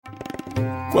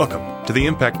Welcome to the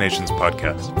Impact Nations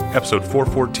podcast, episode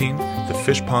 414, The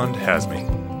Fish Pond Has Me.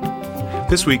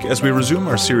 This week, as we resume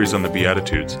our series on the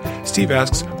Beatitudes, Steve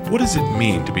asks, what does it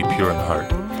mean to be pure in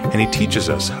heart? And he teaches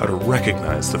us how to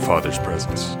recognize the Father's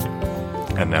presence.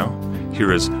 And now,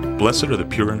 here is Blessed are the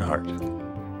Pure in Heart.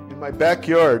 In my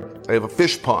backyard, I have a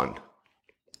fish pond.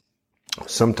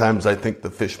 Sometimes I think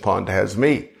the fish pond has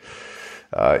me.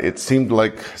 It seemed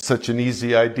like such an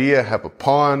easy idea. Have a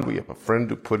pond. We have a friend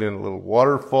who put in a little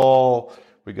waterfall.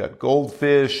 We got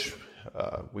goldfish.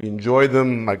 We enjoy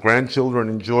them. My grandchildren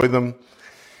enjoy them.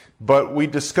 But we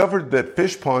discovered that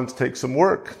fish ponds take some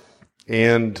work.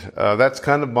 And that's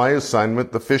kind of my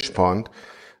assignment, the fish pond.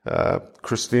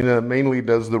 Christina mainly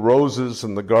does the roses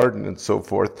and the garden and so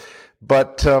forth.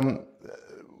 But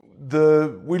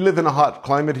we live in a hot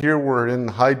climate here. We're in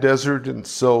high desert, and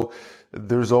so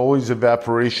there's always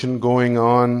evaporation going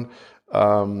on.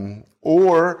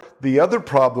 Or the other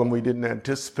problem we didn't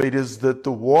anticipate is that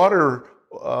the water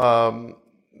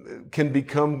can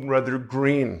become rather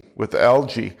green with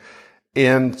algae.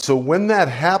 And so when that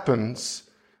happens,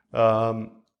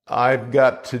 I've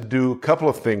got to do a couple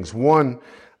of things. One,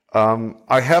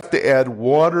 I have to add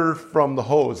water from the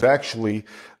hose. Actually,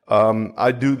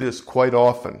 I do this quite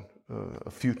often,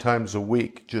 a few times a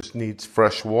week, just needs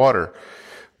fresh water.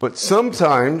 But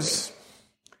sometimes,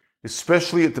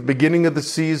 especially at the beginning of the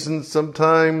season,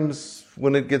 sometimes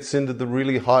when it gets into the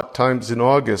really hot times in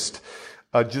August,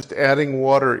 just adding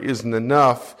water isn't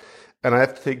enough, and I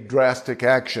have to take drastic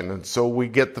action. And so we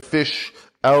get the fish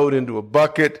out into a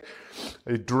bucket,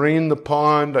 I drain the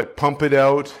pond, I pump it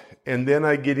out, and then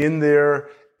I get in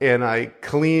there and I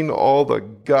clean all the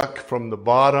guck from the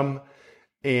bottom,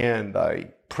 and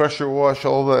I pressure wash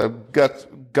all the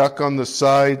guck on the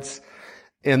sides.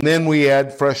 And then we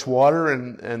add fresh water,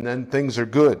 and then things are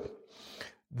good.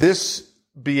 This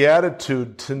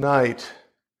beatitude tonight,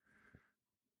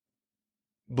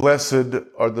 blessed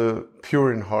are the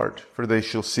pure in heart, for they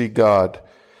shall see God.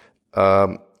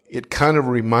 It kind of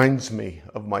reminds me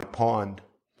of my pond,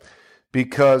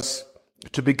 because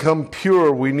to become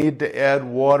pure, we need to add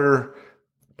water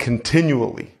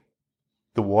continually,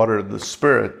 the water of the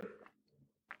Spirit.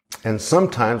 And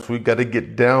sometimes we've got to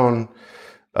get down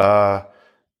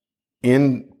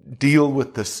deal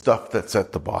with the stuff that's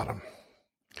at the bottom.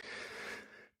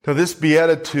 Now, this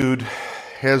beatitude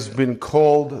has been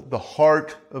called the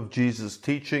heart of Jesus'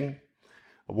 teaching.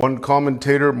 One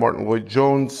commentator, Martin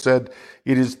Lloyd-Jones, said,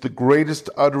 it is the greatest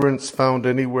utterance found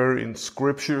anywhere in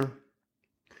Scripture.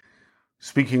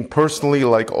 Speaking personally,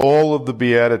 like all of the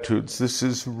Beatitudes, this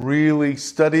is really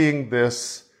studying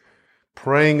this,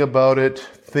 praying about it,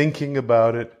 thinking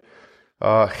about it,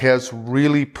 has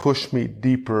really pushed me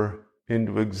deeper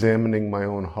into examining my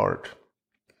own heart.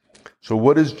 So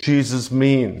what does Jesus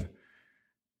mean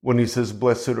when he says,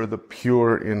 blessed are the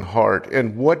pure in heart?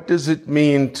 And what does it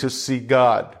mean to see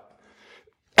God?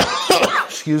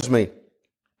 Excuse me.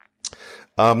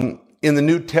 In the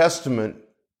New Testament,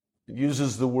 it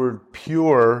uses the word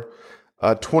pure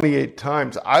 28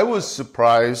 times. I was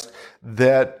surprised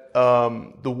that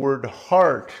the word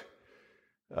heart,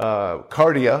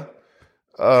 cardia,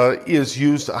 is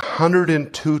used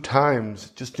 102 times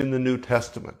just in the New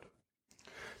Testament.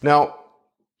 Now,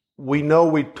 we know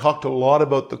we talked a lot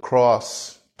about the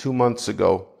cross 2 months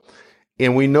ago,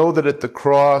 and we know that at the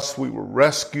cross we were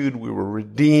rescued, we were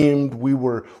redeemed, we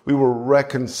were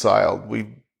reconciled.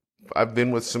 I've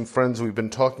been with some friends, we've been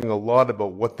talking a lot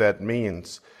about what that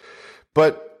means.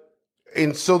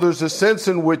 And so there's a sense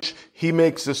in which he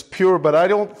makes us pure, but I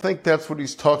don't think that's what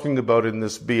he's talking about in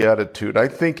this beatitude. I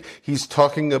think he's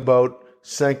talking about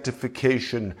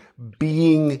sanctification,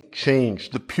 being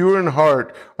changed. The pure in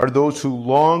heart are those who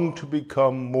long to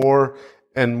become more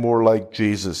and more like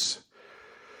Jesus.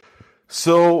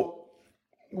 So,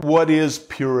 what is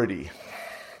purity?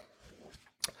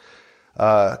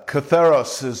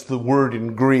 Katharos is the word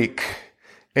in Greek,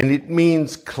 and it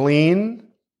means clean,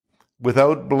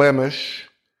 without blemish,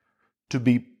 to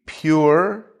be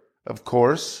pure, of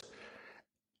course.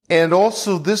 And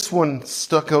also this one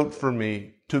stuck out for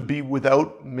me, to be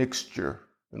without mixture.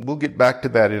 And we'll get back to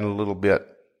that in a little bit.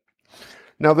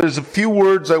 Now there's a few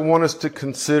words I want us to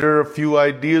consider, a few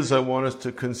ideas I want us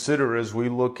to consider as we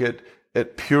look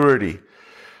at purity.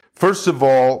 First of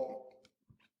all,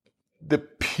 the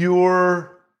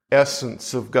pure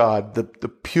essence of God, the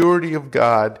purity of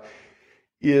God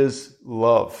is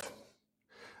love.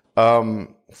 1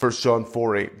 John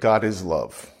 4:8, God is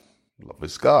love. Love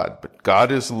is God, but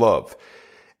God is love.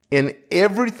 And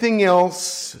everything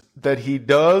else that he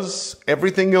does,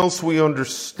 everything else we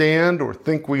understand or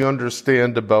think we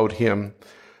understand about him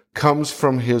comes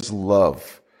from his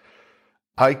love.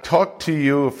 I talked to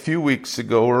you a few weeks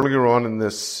ago, earlier on in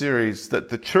this series, that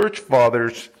the church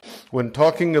fathers, when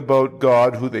talking about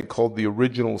God, who they called the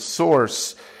original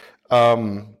source,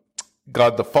 God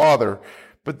the Father,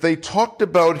 but they talked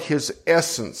about his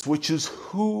essence, which is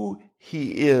who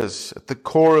he is at the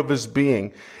core of his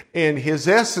being. And his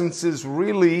essence is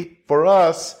really, for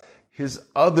us, his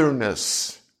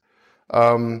otherness,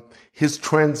 his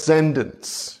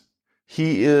transcendence.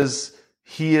 He is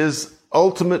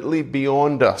ultimately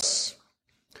beyond us.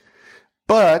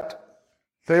 But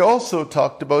they also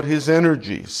talked about his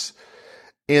energies.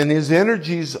 And his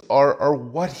energies are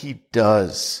what he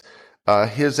does,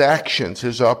 his actions,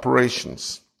 his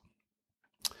operations.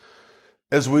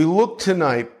 As we look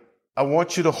tonight, I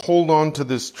want you to hold on to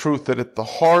this truth that at the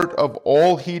heart of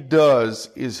all he does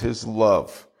is his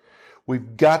love.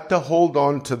 We've got to hold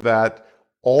on to that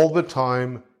all the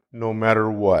time, no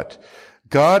matter what.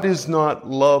 God is not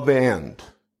love and.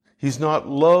 He's not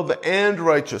love and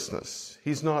righteousness.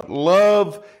 He's not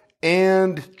love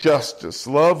and justice,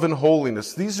 love and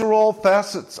holiness. These are all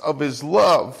facets of his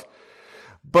love.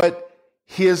 But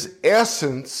his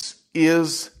essence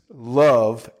is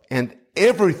love, and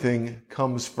everything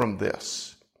comes from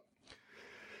this.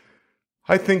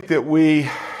 I think that we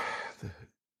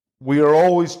are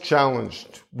always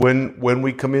challenged when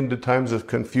we come into times of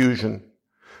confusion,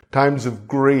 times of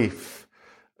grief,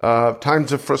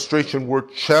 times of frustration. We're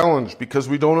challenged because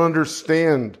we don't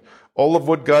understand all of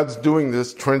what God's doing,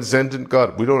 this transcendent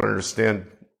God. We don't understand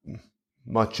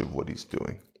much of what he's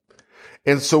doing.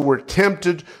 And so we're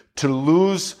tempted to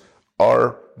lose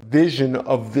our vision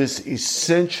of this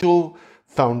essential,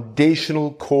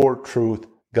 foundational core truth.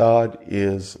 God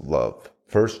is love.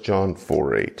 1 John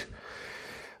 4:8.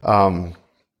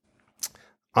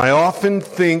 I often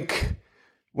think,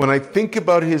 when I think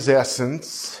about his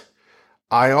essence,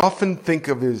 I often think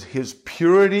of his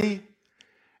purity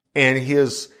and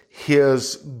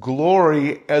his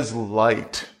glory as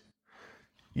light.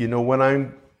 You know, when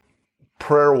I'm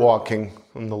prayer walking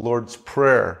in the Lord's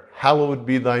Prayer, hallowed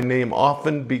be thy name,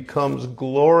 often becomes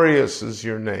glorious is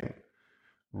your name.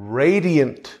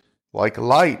 Radiant like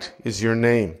light is your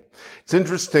name. It's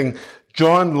interesting,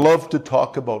 John loved to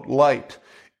talk about light.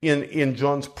 In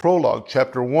John's prologue,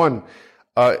 chapter 1,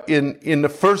 in the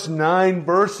first 9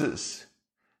 verses,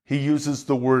 he uses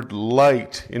the word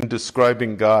light in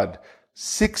describing God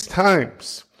 6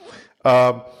 times.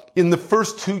 In the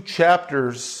first 2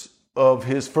 chapters of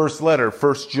his first letter,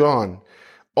 1 John,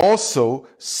 also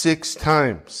 6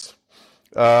 times.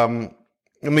 Let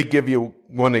me give you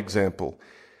one example.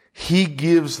 He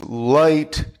gives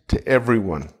light to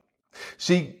everyone.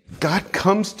 See, God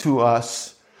comes to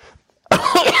us,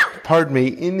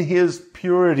 in his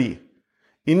purity,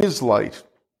 in his light.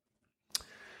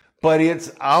 But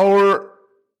it's our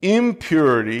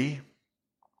impurity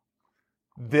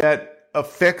that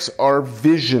affects our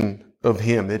vision of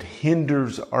him. It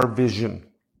hinders our vision.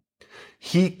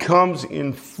 He comes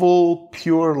in full,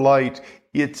 pure light.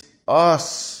 It's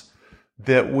us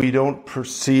that we don't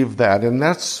perceive that. And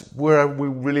that's where we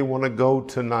really want to go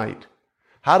tonight.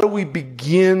 How do we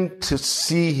begin to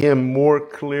see him more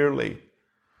clearly,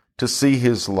 to see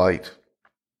his light?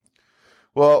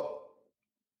 Well,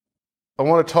 I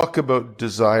want to talk about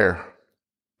desire.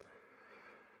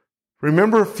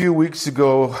 Remember a few weeks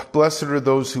ago, blessed are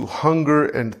those who hunger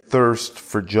and thirst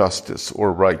for justice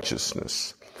or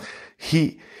righteousness.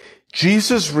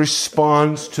 Jesus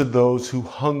responds to those who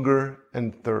hunger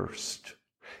and thirst.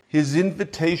 His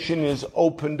invitation is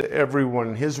open to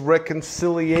everyone. His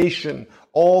reconciliation,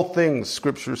 all things,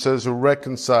 Scripture says, are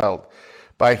reconciled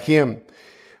by him.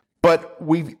 But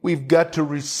we've got to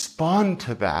respond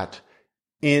to that,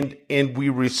 and we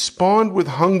respond with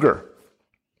hunger.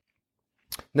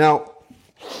 Now,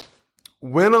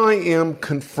 when I am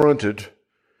confronted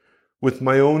with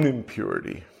my own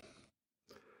impurity,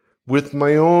 with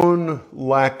my own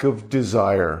lack of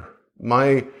desire,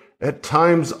 at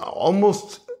times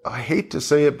almost, I hate to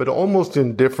say it, but almost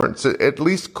indifference, at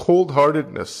least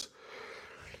cold-heartedness,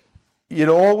 it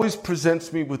always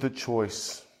presents me with a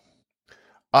choice.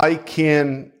 I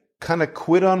can kind of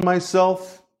quit on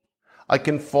myself. I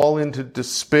can fall into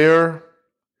despair.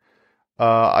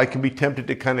 I can be tempted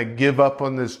to kind of give up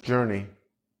on this journey.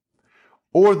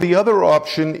 Or the other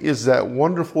option is that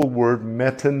wonderful word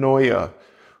metanoia,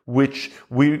 which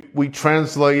we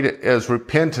translate it as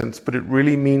repentance, but it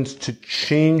really means to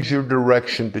change your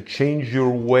direction, to change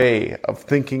your way of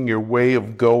thinking, your way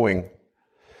of going.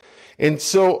 And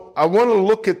so I want to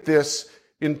look at this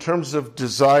in terms of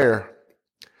desire.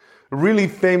 A really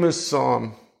famous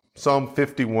psalm, Psalm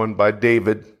 51 by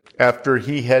David, after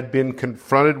he had been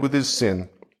confronted with his sin,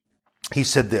 he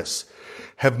said this: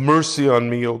 Have mercy on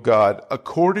me, O God,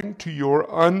 according to your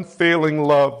unfailing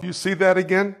love. You see that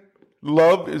again?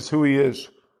 Love is who he is.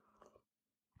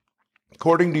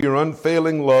 According to your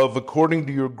unfailing love, according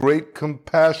to your great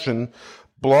compassion,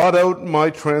 blot out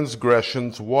my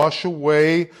transgressions, wash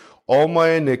away all my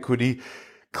iniquity,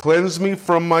 cleanse me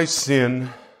from my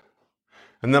sin.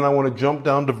 And then I want to jump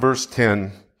down to verse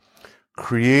 10.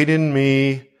 Create in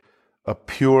me a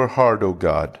pure heart, O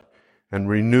God, and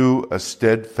renew a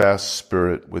steadfast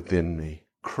spirit within me.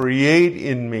 Create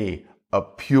in me a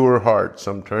pure heart.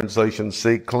 Some translations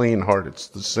say clean heart. It's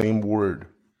the same word.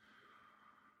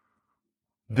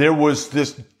 There was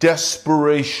this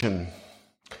desperation.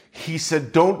 He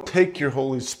said, don't take your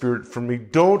Holy Spirit from me.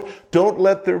 Don't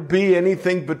let there be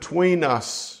anything between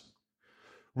us.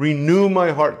 Renew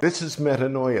my heart. This is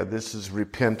metanoia. This is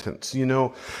repentance. You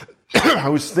know, I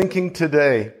was thinking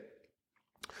today,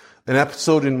 an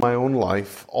episode in my own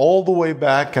life, all the way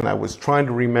back, and I was trying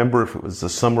to remember if it was the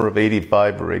summer of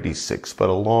 85 or 86, but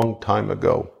a long time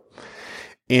ago.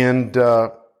 And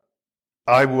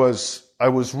I was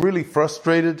really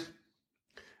frustrated.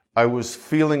 I was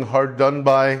feeling hard done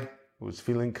by. I was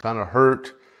feeling kind of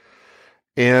hurt.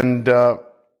 And I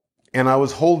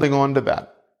was holding on to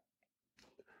that.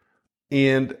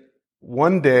 And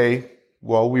one day,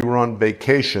 while we were on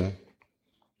vacation,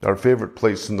 our favorite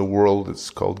place in the world is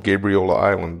called Gabriola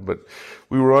Island, but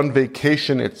we were on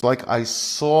vacation. It's like I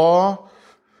saw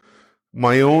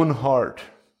my own heart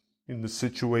in the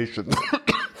situation.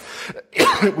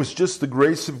 It was just the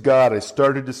grace of God. I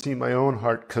started to see my own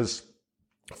heart because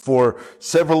for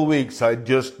several weeks I'd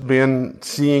just been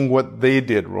seeing what they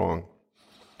did wrong.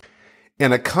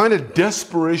 And a kind of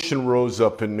desperation rose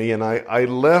up in me, and I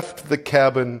left the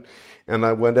cabin and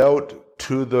I went out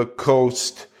to the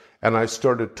coast, and I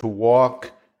started to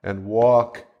walk and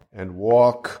walk and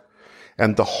walk.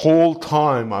 And the whole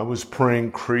time I was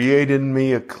praying, create in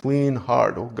me a clean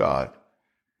heart, O God,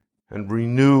 and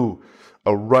renew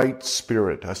a right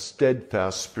spirit, a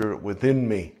steadfast spirit within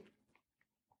me.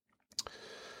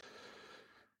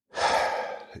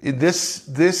 This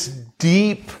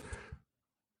deep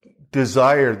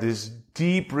desire, this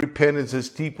deep repentance, this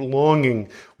deep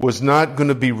longing was not going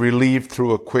to be relieved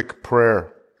through a quick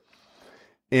prayer.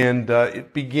 And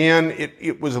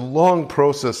it was a long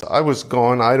process. I was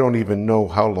gone, I don't even know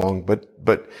how long,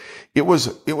 but it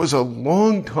was a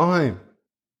long time.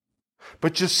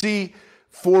 But you see,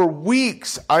 for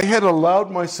weeks, I had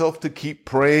allowed myself to keep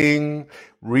praying,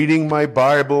 reading my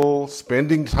Bible,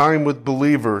 spending time with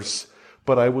believers,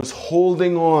 but I was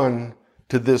holding on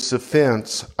to this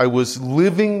offense. I was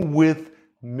living with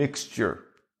mixture.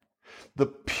 The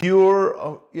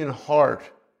pure in heart,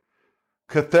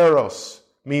 katharos,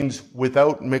 means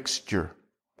without mixture.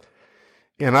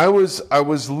 And I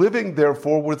was living,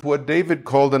 therefore, with what David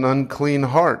called an unclean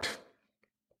heart.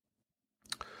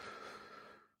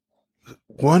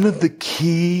 One of the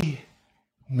key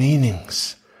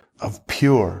meanings of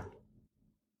pure,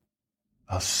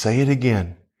 I'll say it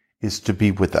again, is to be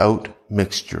without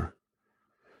mixture.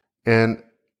 And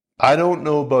I don't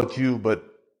know about you, but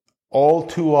all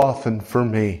too often for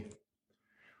me,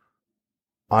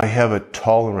 I have a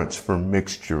tolerance for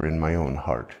mixture in my own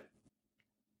heart,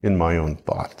 in my own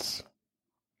thoughts.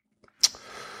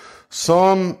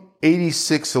 Psalm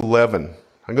 86:11.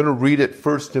 I'm going to read it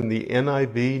first in the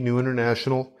NIV, New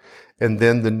International, and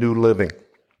then the New Living.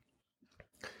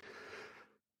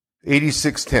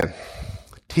 86:10.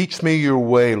 Teach me your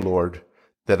way, Lord,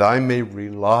 that I may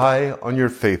rely on your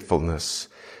faithfulness.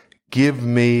 Give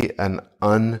me an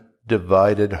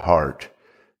undivided heart,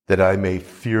 that I may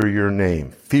fear your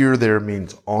name. Fear there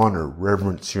means honor,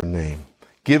 reverence your name.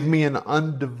 Give me an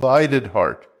undivided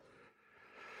heart.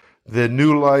 The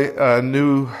New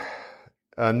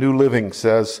Living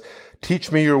says,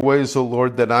 teach me your ways, O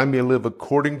Lord, that I may live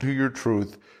according to your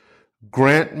truth.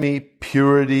 Grant me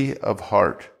purity of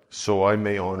heart, so I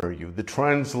may honor you. The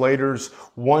translators,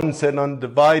 one said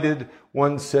undivided,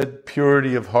 one said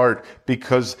purity of heart,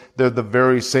 because they're the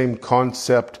very same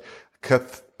concept.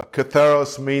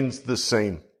 Katharos means the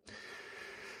same.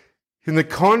 In the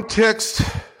context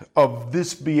of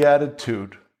this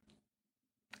beatitude,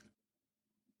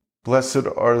 blessed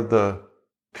are the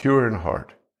pure in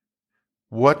heart.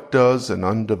 What does an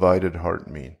undivided heart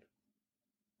mean?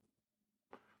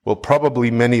 Well,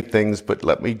 probably many things, but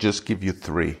let me just give you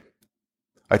three.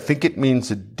 I think it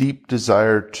means a deep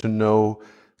desire to know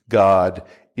God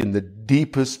in the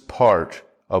deepest part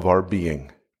of our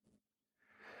being.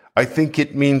 I think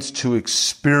it means to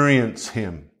experience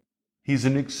Him. He's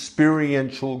an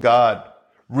experiential God.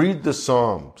 Read the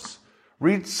Psalms.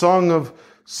 Read Song of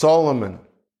Solomon.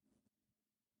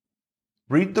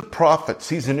 Read the prophets.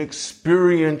 He's an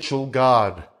experiential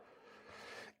God.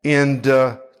 And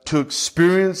to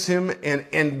experience him,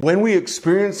 and when we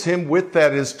experience him with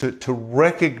that is to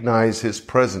recognize his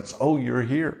presence. Oh, you're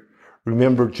here.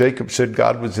 Remember, Jacob said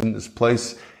God was in this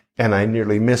place, and I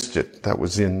nearly missed it. That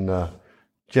was in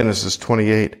Genesis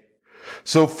 28.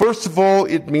 So first of all,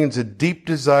 it means a deep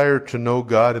desire to know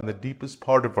God in the deepest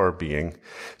part of our being.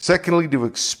 Secondly, to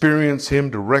experience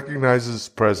him, to recognize his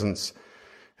presence.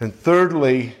 And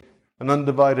thirdly, an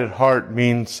undivided heart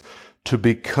means to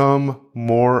become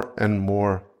more and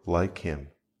more like him.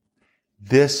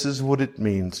 This is what it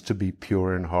means to be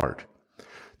pure in heart.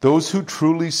 Those who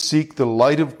truly seek the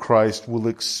light of Christ will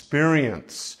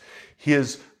experience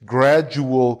his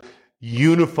gradual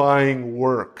unifying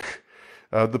work.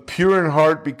 The pure in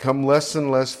heart become less and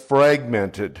less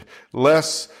fragmented,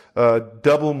 less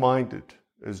double-minded,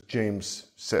 as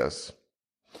James says.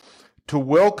 To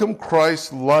welcome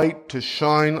Christ's light to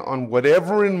shine on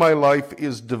whatever in my life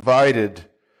is divided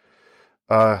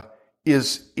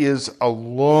is a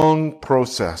long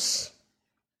process.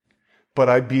 But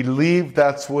I believe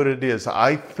that's what it is.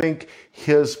 I think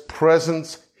his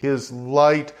presence, his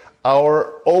light,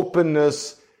 our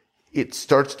openness, it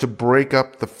starts to break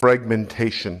up the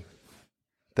fragmentation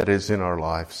that is in our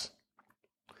lives.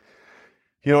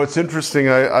 You know, it's interesting.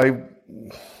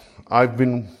 I've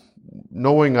been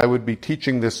knowing I would be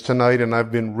teaching this tonight, and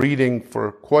I've been reading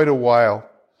for quite a while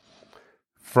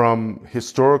from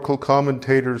historical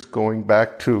commentators going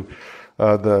back to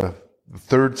the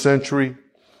 3rd century.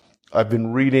 I've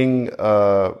been reading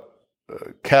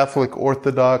Catholic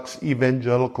Orthodox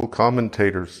evangelical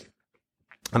commentators.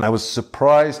 And I was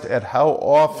surprised at how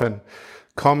often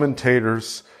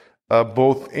commentators,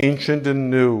 both ancient and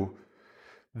new,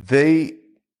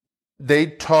 they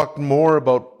talked more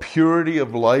about purity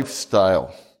of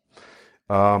lifestyle.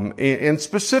 And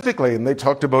specifically, and they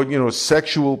talked about,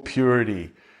 sexual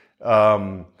purity,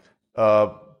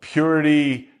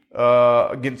 purity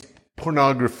against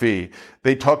pornography.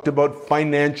 They talked about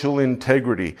financial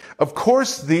integrity. Of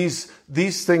course, these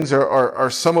things are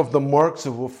some of the marks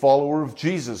of a follower of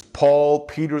Jesus. Paul,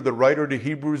 Peter, the writer to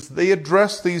Hebrews, they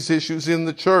address these issues in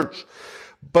the church.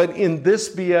 But in this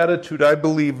beatitude, I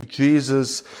believe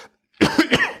Jesus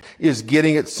is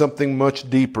getting at something much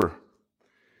deeper.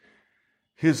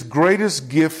 His greatest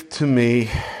gift to me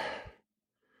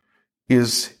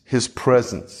is his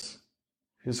presence,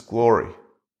 his glory.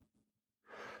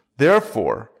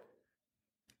 Therefore,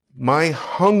 my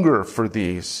hunger for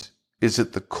these is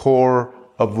at the core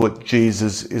of what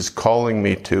Jesus is calling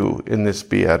me to in this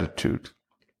beatitude.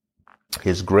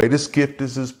 His greatest gift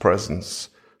is his presence.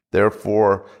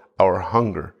 Therefore, our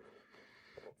hunger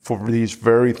for these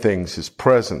very things, his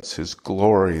presence, his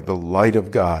glory, the light of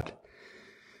God,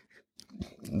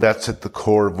 that's at the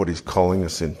core of what he's calling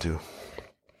us into.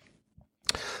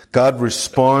 God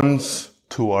responds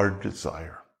to our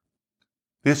desire.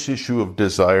 This issue of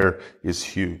desire is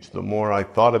huge. The more I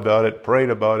thought about it, prayed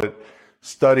about it,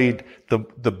 studied, the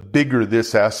bigger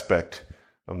this aspect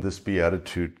of this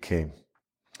beatitude came.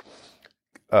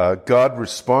 God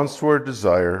responds to our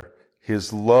desire.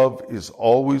 His love is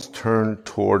always turned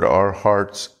toward our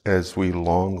hearts as we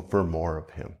long for more of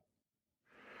him.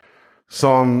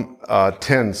 Psalm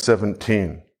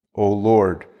 10:17. O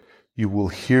Lord, you will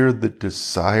hear the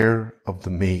desire of the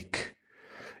meek.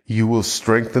 You will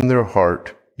strengthen their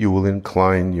heart. You will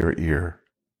incline your ear.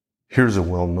 Here's a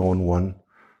well-known one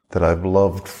that I've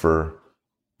loved for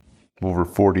over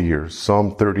 40 years.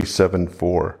 Psalm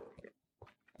 37:4.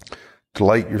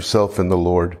 Delight yourself in the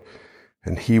Lord,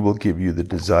 and he will give you the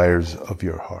desires of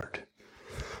your heart.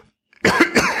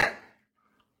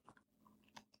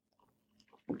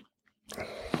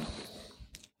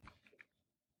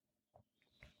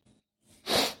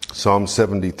 Psalm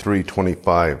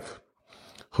 73:25.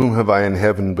 Whom have I in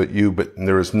heaven but you? But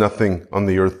there is nothing on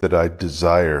the earth that I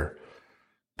desire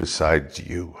besides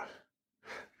you.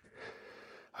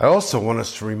 I also want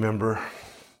us to remember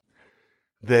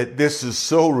that this is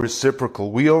so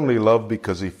reciprocal. We only love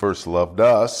because he first loved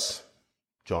us,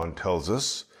 John tells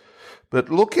us. But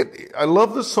I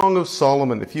love the Song of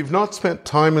Solomon. If you've not spent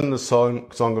time in the Song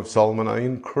of Solomon, I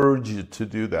encourage you to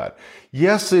do that.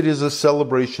 Yes, it is a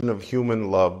celebration of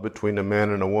human love between a man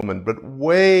and a woman, but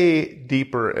way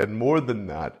deeper and more than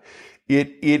that.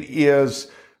 It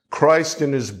is Christ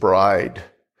and his bride.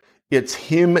 It's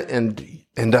him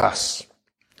and us.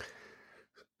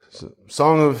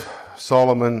 Song of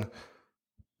Solomon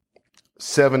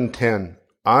 7:10.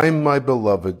 I'm my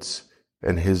beloved's,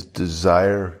 and his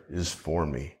desire is for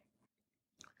me.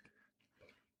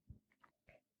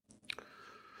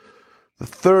 The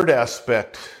third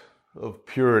aspect of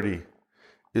purity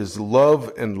is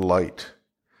love and light.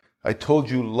 I told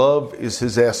you love is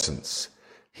his essence.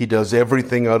 He does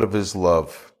everything out of his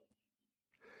love.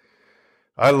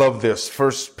 I love this.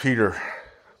 1 Peter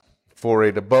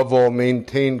 4:8. Above all,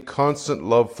 maintain constant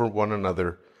love for one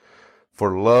another,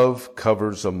 for love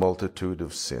covers a multitude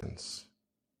of sins.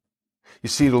 You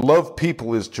see, to love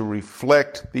people is to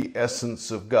reflect the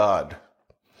essence of God,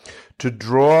 to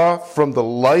draw from the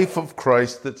life of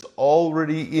Christ that's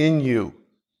already in you.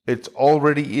 It's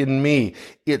already in me.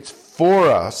 It's for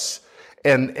us,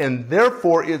 and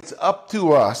therefore it's up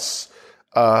to us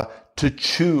to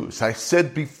choose. I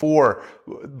said before,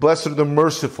 blessed are the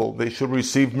merciful, they shall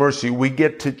receive mercy. We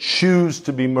get to choose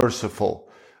to be merciful,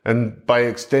 and by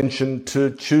extension, to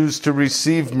choose to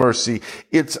receive mercy.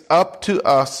 It's up to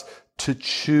us to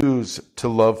choose to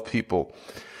love people.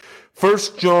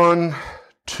 1 John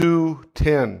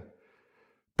 2:10.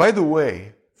 By the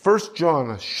way, 1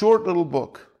 John, a short little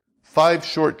book, 5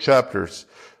 short chapters.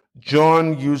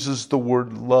 John uses the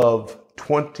word love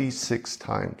 26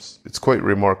 times. It's quite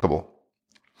remarkable.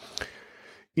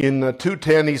 In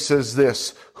 2:10, he says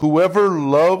this, whoever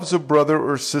loves a brother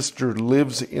or sister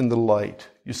lives in the light.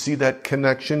 You see that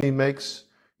connection he makes?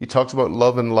 He talks about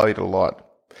love and light a lot.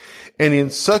 And in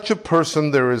such a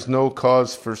person, there is no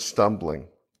cause for stumbling.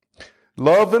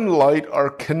 Love and light are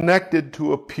connected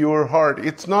to a pure heart.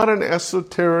 It's not an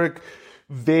esoteric,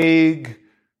 vague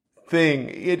thing.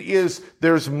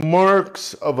 There's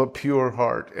marks of a pure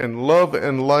heart, and love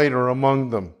and light are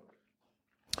among them.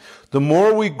 The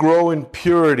more we grow in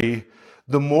purity,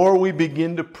 the more we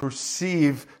begin to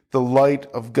perceive the light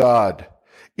of God.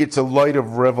 It's a light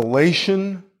of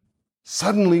revelation.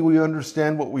 Suddenly we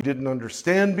understand what we didn't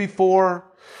understand before.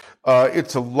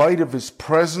 It's a light of his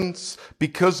presence.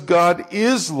 Because God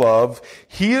is love,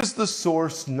 he is the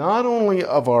source not only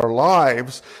of our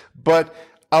lives, but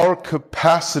our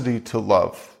capacity to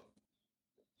love.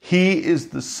 He is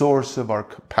the source of our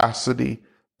capacity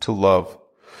to love.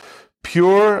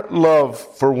 Pure love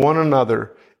for one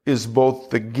another is both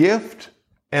the gift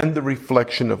and the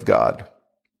reflection of God.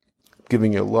 I'm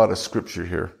giving you a lot of scripture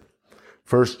here.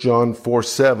 1 John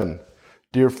 4:7.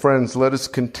 Dear friends, let us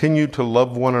continue to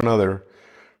love one another,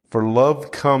 for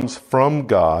love comes from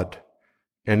God.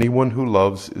 Anyone who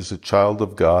loves is a child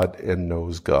of God and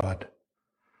knows God.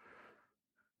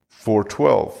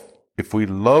 4:12. If we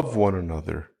love one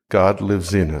another, God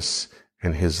lives in us,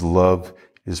 and his love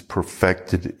is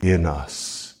perfected in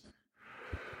us.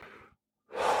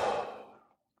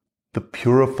 The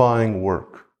purifying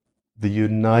work, the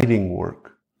uniting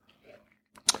work.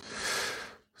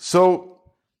 So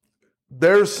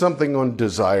there's something on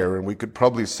desire, and we could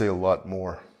probably say a lot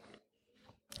more.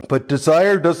 But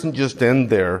desire doesn't just end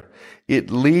there.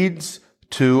 It leads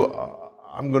to,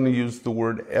 I'm going to use the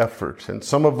word effort. And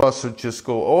some of us would just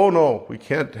go, oh no, we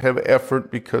can't have effort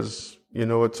because,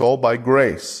 it's all by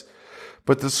grace.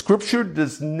 But the scripture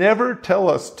does never tell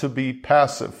us to be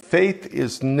passive. Faith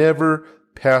is never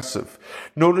passive.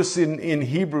 Notice in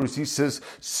Hebrews, he says,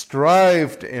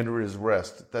 strive to enter his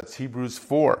rest. That's Hebrews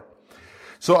 4.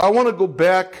 So I want to go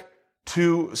back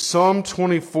to Psalm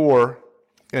 24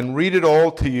 and read it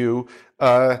all to you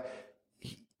from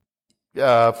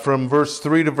verse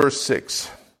 3 to verse 6.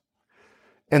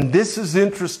 And this is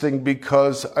interesting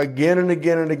because again and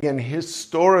again and again,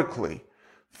 historically,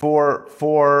 for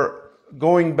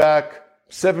going back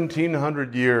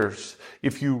 1700 years,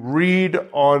 if you read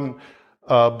on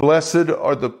blessed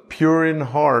are the pure in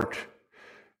heart,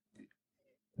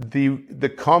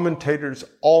 the commentators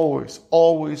always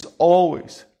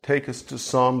take us to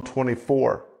Psalm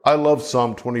 24. I love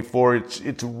Psalm 24.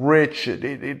 It's rich.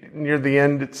 It near the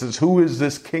end it says, "Who is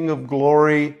this King of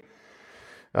glory?"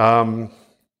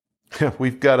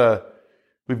 We've got an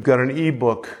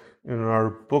ebook in our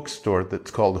bookstore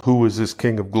that's called "Who is this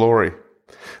King of Glory?"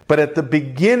 But at the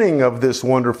beginning of this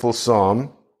wonderful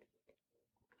psalm,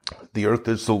 the earth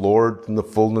is the Lord and the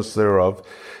fullness thereof.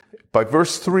 By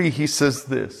verse 3, he says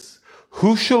this,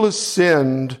 "Who shall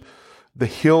ascend the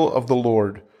hill of the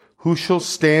Lord? Who shall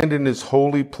stand in his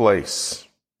holy place?"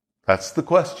 That's the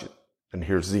question. And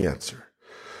here's the answer.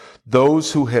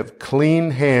 "Those who have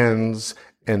clean hands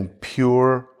and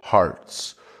pure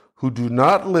hearts, who do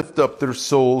not lift up their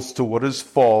souls to what is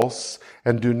false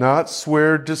and do not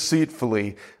swear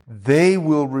deceitfully, they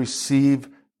will receive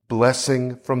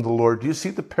blessing from the Lord." Do you see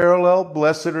the parallel?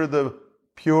 Blessed are the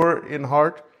pure in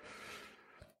heart.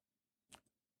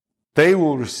 They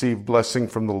will receive blessing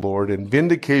from the Lord and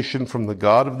vindication from the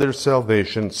God of their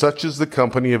salvation. Such is the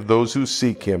company of those who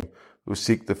seek him, who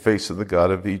seek the face of the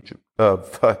God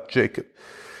of Jacob.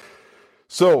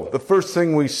 So the first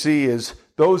thing we see is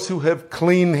those who have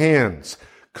clean hands.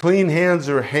 Clean hands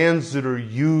are hands that are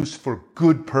used for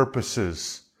good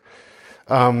purposes,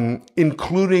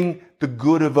 including the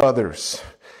good of others.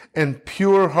 And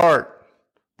pure heart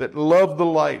that love the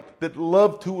light, that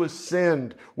love to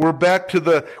ascend. We're back to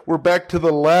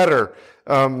the ladder.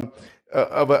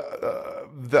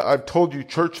 I've told you,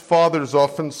 church fathers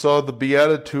often saw the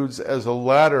Beatitudes as a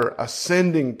ladder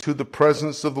ascending to the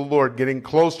presence of the Lord, getting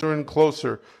closer and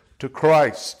closer to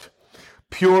Christ.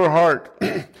 Pure heart.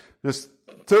 This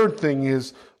third thing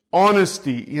is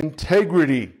honesty,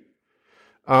 integrity.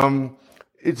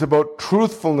 It's about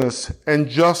truthfulness and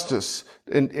justice.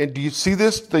 And do you see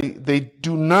this? They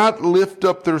do not lift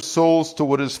up their souls to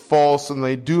what is false, and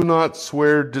they do not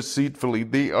swear deceitfully.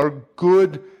 They are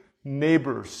good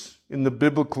neighbors in the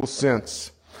biblical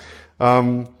sense.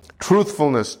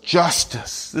 Truthfulness,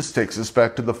 justice. This takes us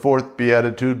back to the fourth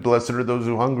beatitude. Blessed are those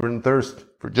who hunger and thirst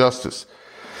for justice.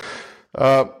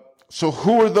 So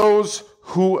who are those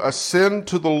who ascend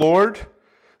to the Lord?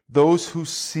 Those who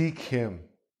seek Him.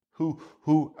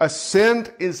 Who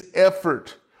ascend is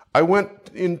effort. I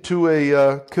went into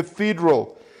a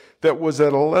cathedral that was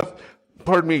at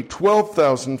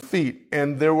 12,000 feet,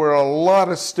 and there were a lot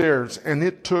of stairs, and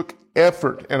it took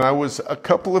effort. And I was a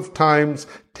couple of times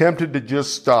tempted to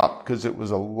just stop because it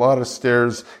was a lot of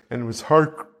stairs and it was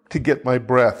hard to get my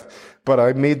breath. But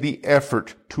I made the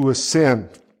effort to ascend.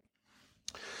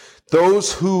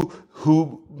 Those who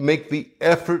make the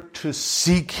effort to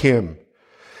seek Him.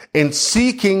 And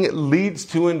seeking leads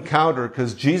to encounter,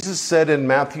 because Jesus said in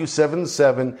Matthew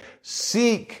 7:7,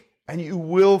 seek and you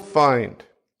will find.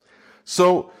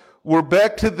 So we're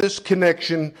back to this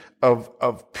connection of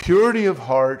purity of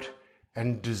heart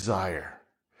and desire.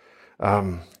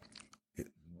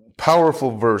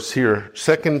 Powerful verse here,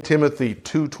 2 Timothy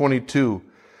 2:22.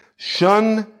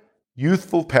 Shun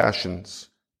youthful passions,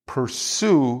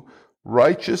 pursue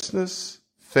righteousness,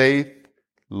 faith,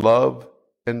 love,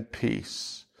 and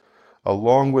peace,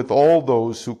 along with all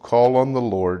those who call on the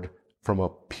Lord from a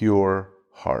pure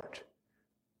heart.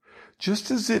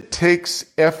 Just as it takes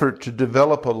effort to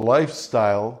develop a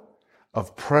lifestyle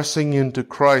of pressing into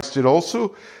Christ, it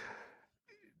also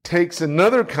takes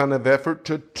another kind of effort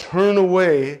to turn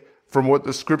away from what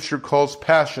the Scripture calls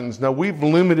passions. Now, we've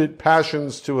limited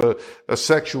passions to a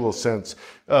sexual sense.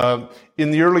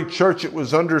 In the early church, it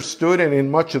was understood, and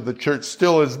in much of the church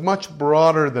still, is much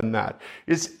broader than that.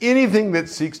 It's anything that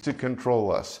seeks to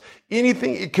control us.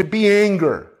 Anything, it could be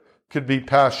anger, could be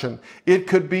passion. It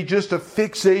could be just a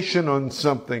fixation on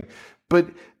something. But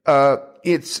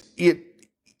it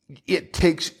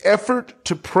takes effort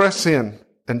to press in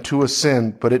and to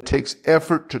ascend, but it takes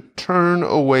effort to turn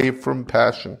away from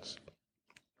passions.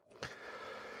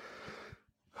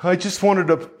 I just wanted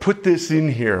to put this in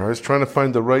here. I was trying to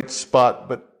find the right spot,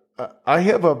 but I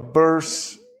have a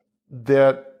verse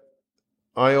that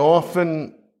I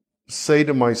often say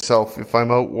to myself if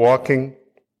I'm out walking,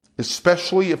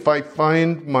 especially if I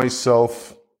find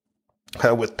myself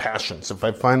with passions, if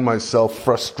I find myself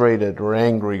frustrated or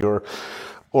angry or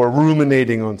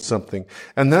ruminating on something.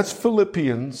 And that's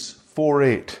Philippians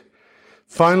 4:8.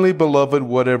 Finally, beloved,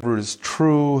 whatever is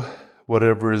true,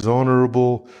 whatever is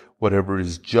honorable, whatever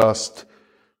is just,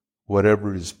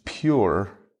 whatever is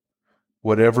pure,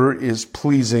 whatever is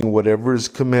pleasing, whatever is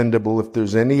commendable, if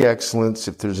there's any excellence,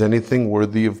 if there's anything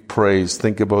worthy of praise,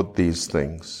 think about these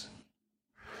things.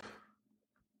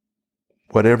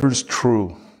 Whatever is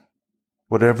true,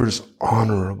 whatever is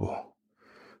honorable,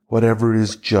 whatever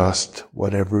is just,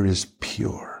 whatever is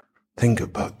pure, think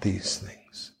about these things.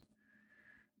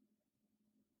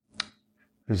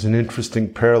 There's an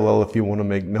interesting parallel if you want to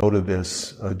make note of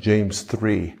this. James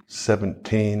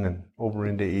 3:17 and over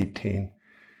into 18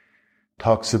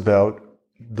 talks about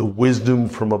the wisdom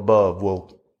from above.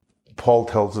 Well, Paul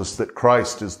tells us that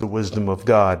Christ is the wisdom of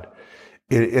God.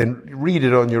 And read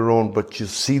it on your own, but you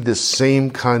see this same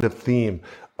kind of theme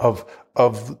of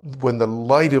when the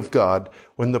light of God,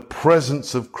 when the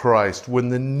presence of Christ, when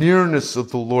the nearness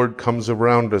of the Lord comes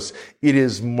around us, it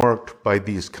is marked by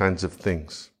these kinds of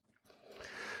things.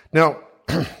 Now,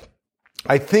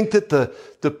 I think that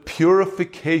the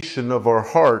purification of our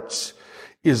hearts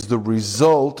is the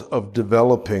result of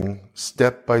developing,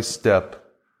 step by step,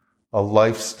 a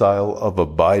lifestyle of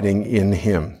abiding in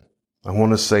Him. I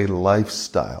want to say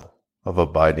lifestyle of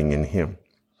abiding in Him.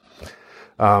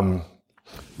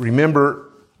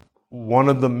 Remember, one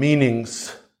of the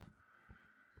meanings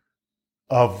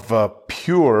of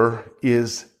pure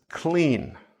is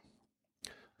clean.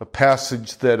 A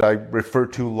passage that I refer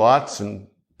to lots, and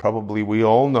probably we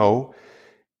all know,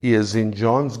 is in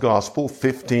John's Gospel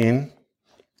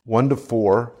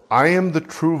 15:1-4. I am the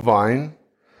true vine,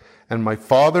 And my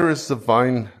Father is the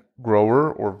vine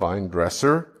grower or vine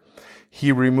dresser.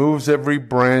 He removes every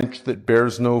branch that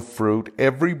bears no fruit.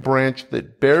 Every branch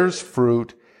that bears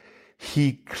fruit,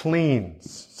 he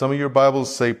cleans. Some of your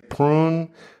Bibles say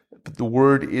prune, but the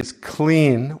word is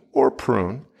clean or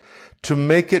prune, to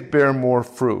make it bear more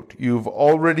fruit. You've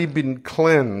already been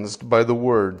cleansed by the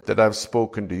word that I've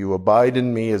spoken to you. Abide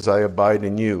in me as I abide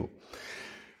in you.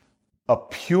 A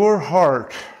pure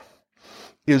heart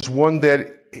is one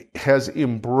that has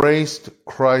embraced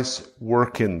Christ's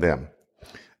work in them.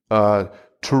 To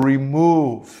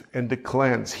remove and to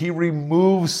cleanse. He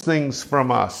removes things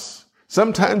from us.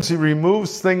 Sometimes he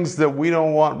removes things that we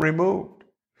don't want removed.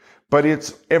 But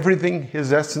it's everything,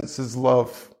 his essence is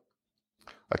love.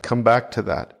 I come back to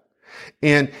that.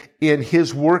 And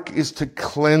his work is to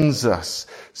cleanse us.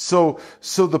 So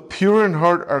the pure in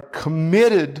heart are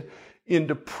committed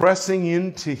into pressing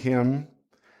into him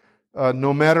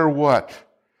no matter what.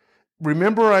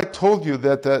 Remember I told you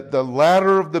that the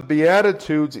ladder of the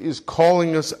Beatitudes is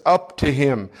calling us up to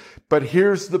him. But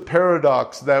here's the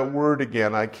paradox, that word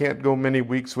again. I can't go many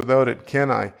weeks without it,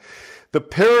 can I? The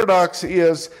paradox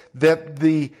is that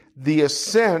the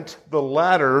ascent, the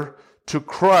ladder to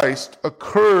Christ,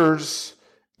 occurs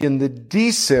in the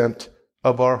descent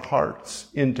of our hearts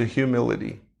into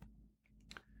humility.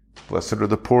 Blessed are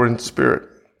the poor in spirit.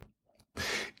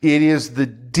 It is the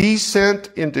descent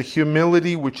into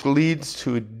humility which leads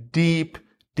to a deep,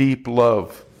 deep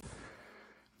love.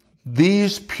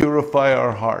 These purify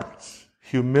our hearts.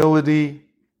 Humility,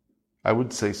 I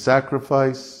would say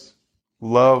sacrifice,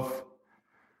 love.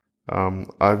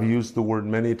 I've used the word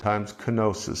many times,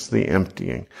 kenosis, the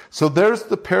emptying. So there's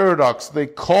the paradox. They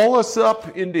call us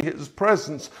up into his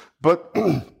presence, but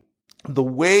the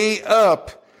way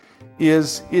up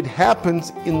is it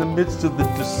happens in the midst of the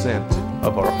descent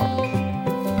of our heart.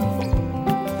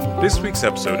 This week's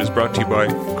episode is brought to you by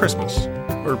Christmas,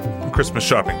 or Christmas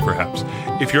shopping, perhaps.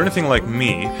 If you're anything like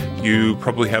me, you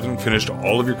probably haven't finished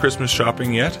all of your Christmas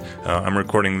shopping yet. I'm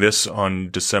recording this on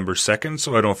December 2nd,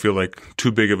 so I don't feel like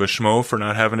too big of a schmo for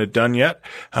not having it done yet.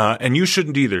 And you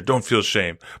shouldn't either. Don't feel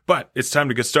shame. But it's time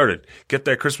to get started. Get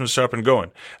that Christmas shopping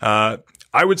going.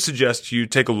 I would suggest you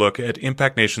take a look at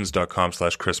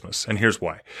impactnations.com/Christmas. And here's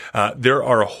why. There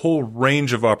are a whole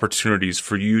range of opportunities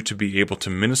for you to be able to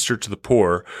minister to the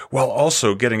poor while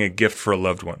also getting a gift for a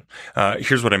loved one.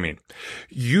 Here's what I mean.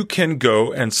 You can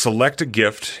go and select a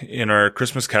gift in our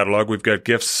Christmas catalog. We've got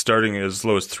gifts starting as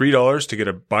low as $3 to get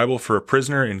a Bible for a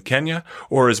prisoner in Kenya,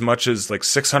 or as much as like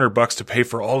 $600 to pay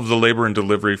for all of the labor and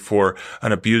delivery for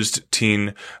an abused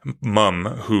teen mom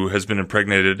who has been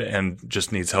impregnated and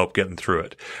just needs help getting through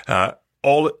it.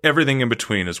 Everything in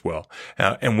between as well.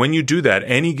 And when you do that,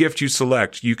 any gift you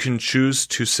select, you can choose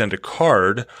to send a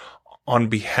card on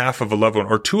behalf of a loved one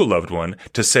or to a loved one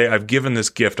to say, I've given this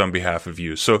gift on behalf of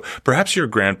you. So perhaps you're a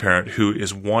grandparent who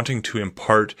is wanting to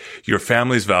impart your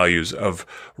family's values of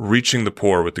reaching the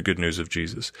poor with the good news of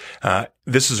Jesus.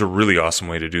 This is a really awesome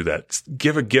way to do that.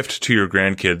 Give a gift to your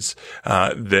grandkids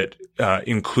that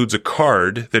includes a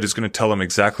card that is going to tell them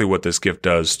exactly what this gift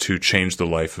does to change the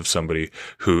life of somebody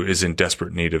who is in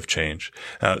desperate need of change.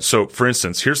 So, for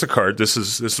instance, here's the card. This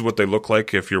is what they look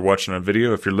like if you're watching on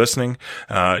video. If you're listening,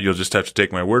 you'll just have to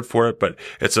take my word for it. But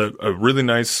it's a really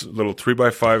nice little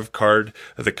 3x5 card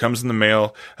that comes in the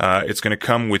mail. It's going to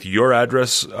come with your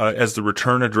address as the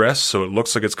return address, so it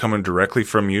looks like it's coming directly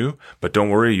from you. But don't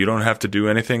worry, you don't have to do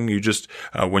anything. You just,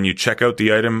 when you check out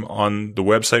the item on the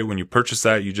website, when you purchase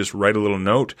that, you just write a little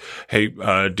note. Hey,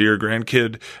 dear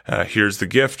grandkid, here's the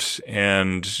gift,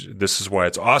 and this is why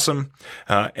it's awesome.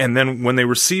 And then when they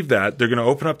receive that, they're going to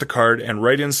open up the card, and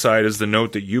right inside is the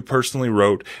note that you personally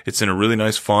wrote. It's in a really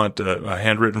nice font, a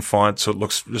handwritten font, so it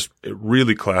looks just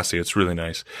really classy. It's really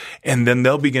nice. And then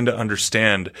they'll begin to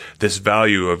understand this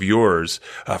value of yours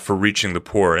for reaching the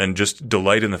poor, and just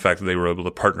delight in the fact that they were able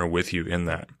to partner with you in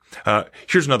that.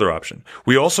 Here's another option.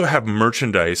 We also have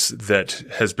merchandise that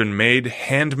has been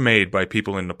handmade by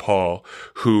people in Nepal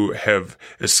who have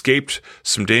escaped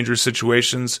some dangerous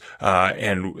situations,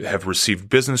 and have received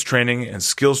business training and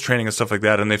skills training and stuff like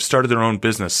that. And they've started their own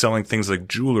business selling things like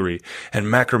jewelry and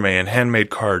macrame and handmade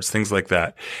cards, things like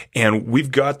that. And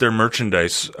we've got their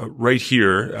merchandise right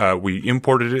here. We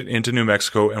imported it into New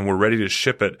Mexico, and we're ready to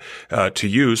ship it to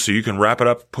you so you can wrap it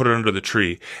up, put it under the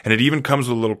tree. And it even comes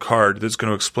with a little card that's going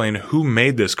to explain who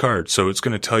made this card. So it's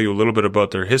going to tell you a little bit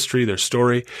about their history, their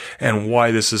story, and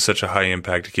why this is such a high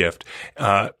impact gift.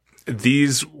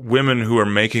 These women who are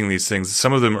making these things,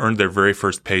 some of them earned their very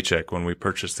first paycheck when we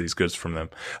purchased these goods from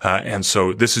them. And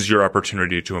so this is your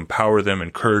opportunity to empower them,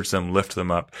 encourage them, lift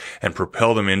them up, and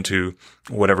propel them into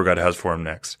whatever God has for them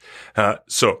next.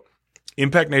 So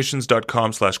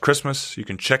impactnations.com/Christmas. You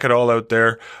can check it all out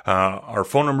there. Our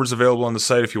phone number is available on the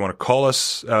site if you want to call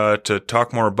us to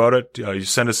talk more about it. You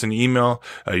send us an email.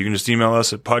 You can just email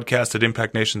us at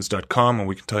podcast@impactnations.com and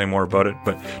we can tell you more about it.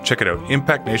 But check it out,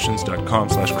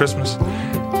 impactnations.com/Christmas.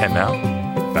 And now,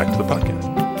 back to the podcast.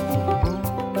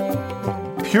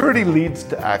 Purity leads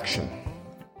to action.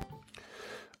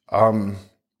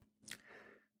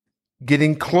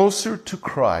 Getting closer to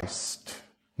Christ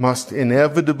must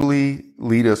inevitably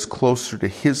lead us closer to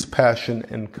His passion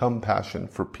and compassion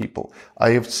for people.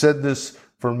 I have said this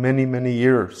for many, many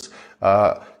years.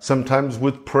 Sometimes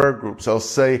with prayer groups, I'll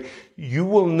say, you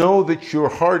will know that your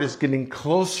heart is getting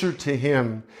closer to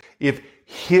Him if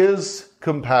His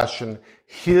compassion,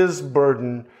 His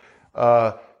burden,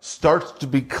 starts to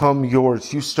become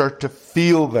yours. You start to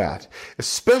feel that.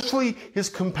 Especially His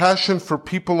compassion for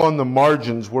people on the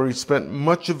margins where He spent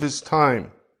much of His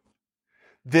time.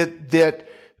 That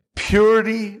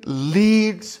purity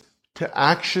leads to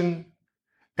action,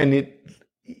 and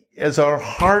as our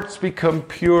hearts become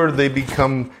pure, they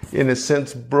become, in a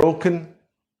sense, broken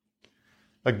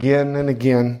again and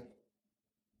again.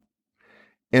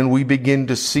 And we begin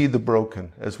to see the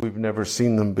broken as we've never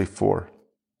seen them before.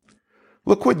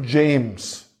 Look what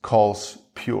James calls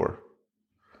pure.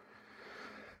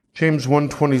 James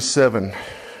 1:27.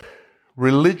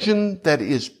 Religion that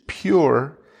is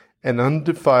pure and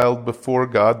undefiled before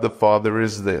God the Father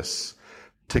is this: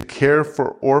 to care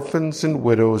for orphans and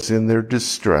widows in their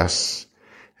distress,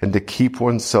 and to keep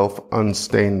oneself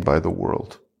unstained by the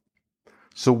world.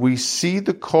 So we see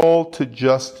the call to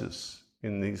justice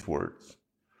in these words.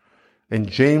 And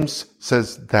James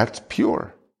says that's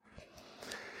pure.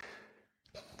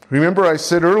 Remember I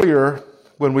said earlier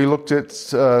when we looked at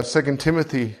 2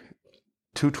 Timothy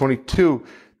 2:22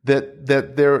 that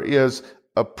there is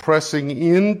a pressing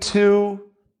into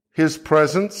His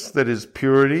presence that is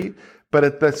purity, but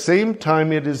at the same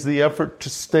time it is the effort to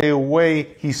stay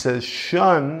away. He says,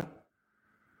 shun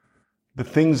the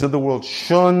things of the world.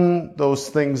 Shun those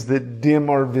things that dim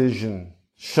our vision.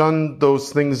 Shun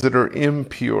those things that are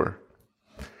impure.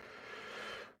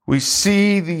 We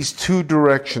see these two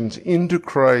directions, into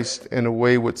Christ and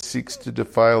away what seeks to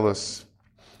defile us.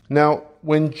 Now,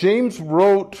 when James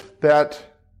wrote that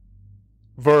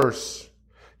verse,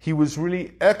 he was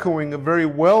really echoing a very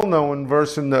well-known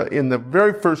verse in the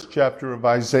very first chapter of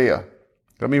Isaiah.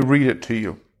 Let me read it to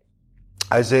you.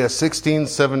 Isaiah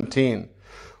 16:17.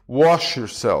 Wash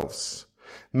yourselves,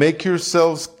 make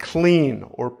yourselves clean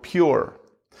or pure.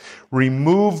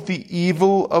 Remove the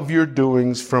evil of your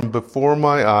doings from before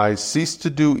my eyes. Cease to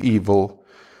do evil.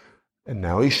 And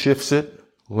now he shifts it.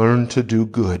 Learn to do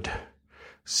good.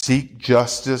 Seek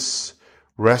justice.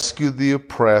 Rescue the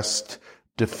oppressed.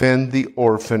 Defend the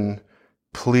orphan.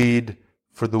 Plead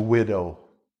for the widow.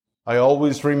 I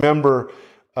always remember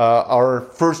our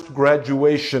first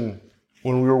graduation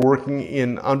when we were working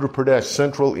in Andhra Pradesh,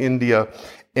 central India,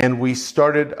 and we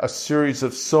started a series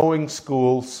of sewing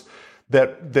schools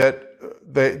that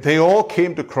they all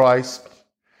came to Christ.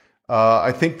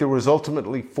 I think there was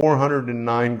ultimately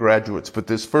 409 graduates, but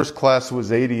this first class was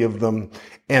 80 of them,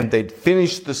 and they'd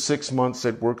finished the 6 months.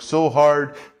 They'd worked so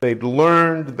hard. They'd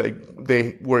learned.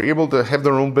 They were able to have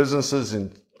their own businesses,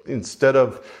 and instead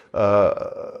of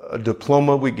a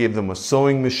diploma, we gave them a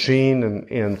sewing machine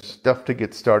and stuff to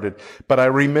get started. But I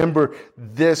remember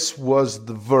this was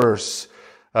the verse.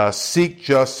 Seek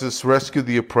justice, rescue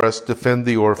the oppressed, defend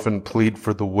the orphan, plead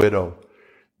for the widow,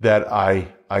 that I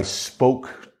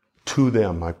spoke to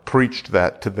them. I preached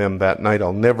that to them that night.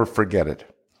 I'll never forget it.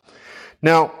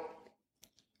 Now,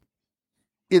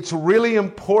 it's really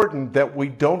important that we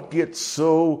don't get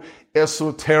so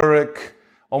esoteric,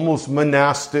 almost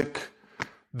monastic,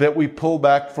 that we pull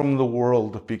back from the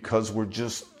world because we're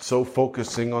just so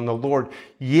focusing on the Lord.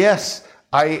 Yes,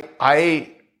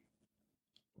 I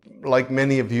like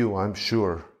many of you, I'm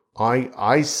sure,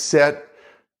 I set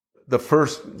the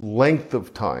first length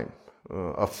of time,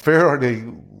 a fairly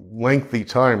lengthy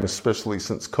time, especially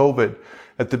since COVID,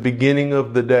 at the beginning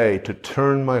of the day to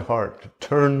turn my heart, to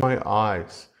turn my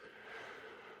eyes.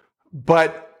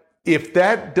 But if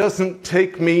that doesn't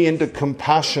take me into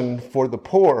compassion for the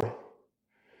poor,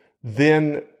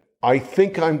 then I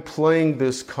think I'm playing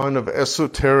this kind of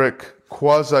esoteric,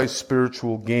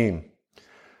 quasi-spiritual game.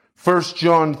 1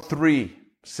 John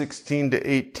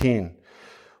 3:16-18.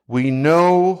 We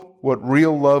know what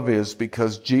real love is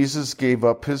because Jesus gave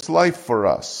up his life for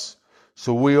us.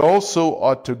 So we also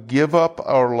ought to give up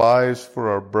our lives for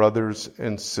our brothers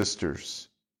and sisters.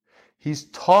 He's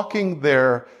talking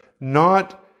there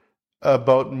not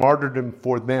about martyrdom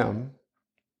for them,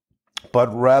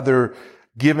 but rather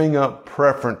giving up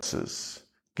preferences,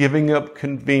 giving up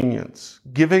convenience,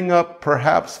 giving up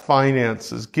perhaps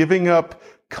finances, giving up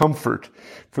comfort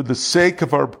for the sake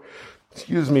of our,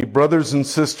 brothers and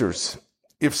sisters.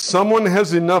 If someone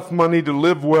has enough money to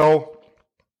live well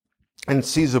and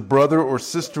sees a brother or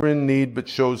sister in need but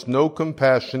shows no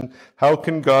compassion, how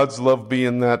can God's love be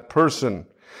in that person?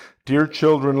 Dear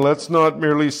children, let's not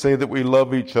merely say that we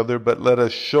love each other, but let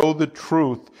us show the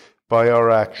truth by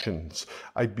our actions.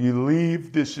 I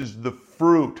believe this is the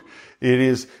fruit.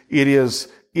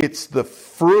 It's the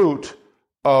fruit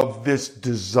of this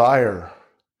desire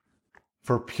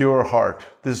for pure heart,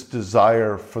 this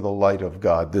desire for the light of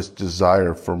God, this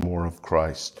desire for more of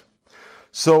Christ.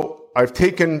 So I've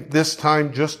taken this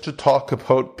time just to talk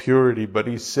about purity, but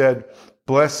he said,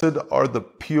 blessed are the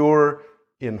pure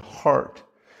in heart.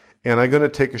 And I'm going to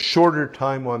take a shorter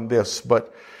time on this,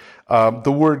 but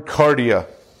the word cardia,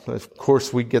 of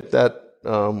course we get that,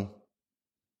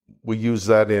 we use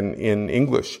that in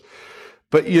English.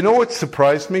 But you know what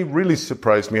surprised me? Really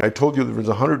surprised me. I told you there was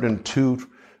 102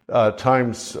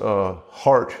 times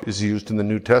heart is used in the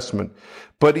New Testament.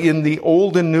 But in the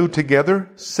Old and New together,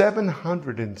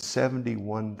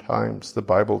 771 times the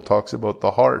Bible talks about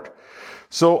the heart.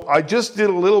 So I just did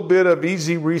a little bit of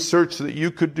easy research that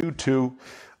you could do too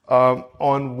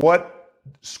on what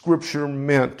Scripture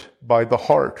meant by the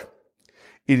heart.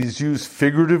 It is used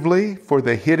figuratively for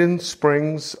the hidden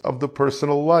springs of the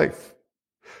personal life.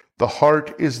 The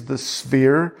heart is the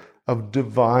sphere of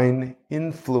divine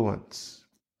influence.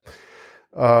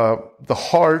 The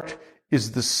heart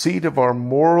is the seat of our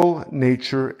moral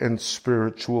nature and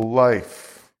spiritual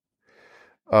life.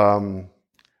 The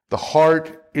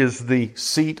heart is the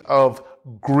seat of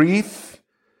grief,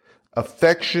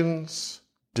 affections,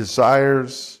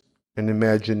 desires, and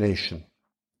imagination.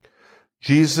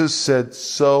 Jesus said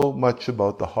so much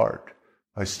about the heart.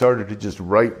 I started to just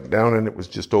write down and it was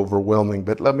just overwhelming,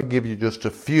 but let me give you just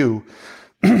a few.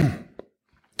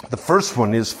 The first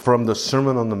one is from the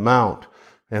Sermon on the Mount.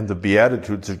 And the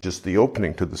Beatitudes are just the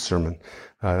opening to the sermon.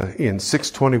 In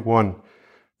 6:21,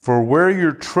 for where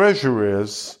your treasure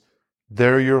is,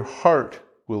 there your heart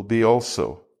will be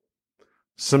also.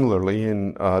 Similarly,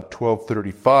 in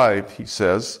 12:35, he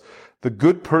says, the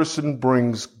good person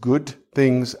brings good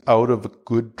things out of a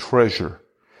good treasure,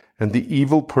 and the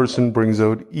evil person brings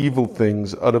out evil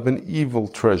things out of an evil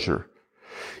treasure.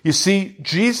 You see,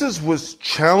 Jesus was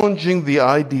challenging the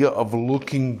idea of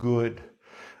looking good.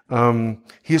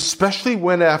 He especially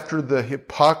went after the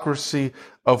hypocrisy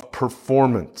of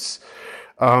performance.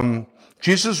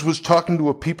 Jesus was talking to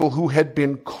a people who had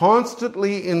been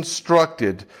constantly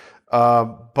instructed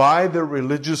by the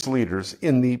religious leaders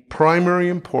in the primary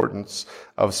importance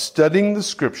of studying the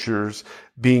Scriptures,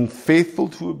 being faithful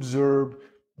to observe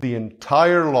the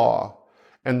entire law,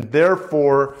 and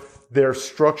therefore their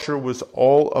structure was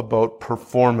all about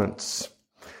performance.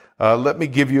 Let me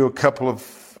give you a couple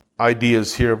of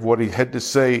ideas here of what he had to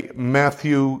say.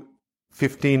 Matthew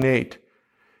 15:8.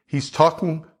 He's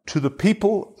talking to the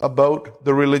people about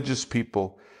the religious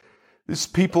people. This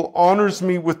people honors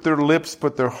me with their lips,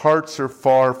 but their hearts are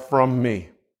far from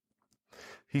me.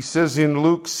 He says in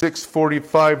Luke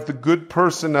 6:45, the good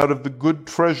person out of the good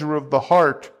treasure of the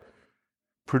heart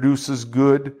produces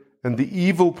good, and the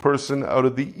evil person out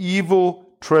of the evil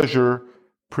treasure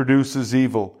produces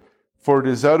evil. For it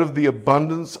is out of the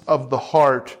abundance of the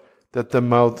heart that the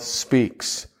mouth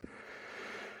speaks.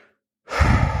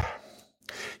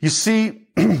 You see,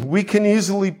 we can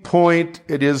easily point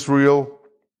at Israel.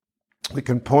 We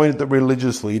can point at the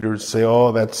religious leaders, say,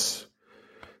 oh, that's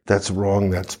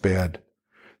wrong, that's bad.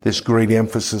 This great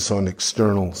emphasis on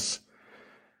externals.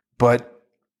 But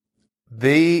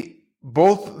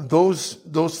both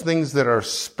those things that are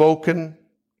spoken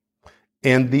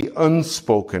and the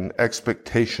unspoken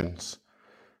expectations,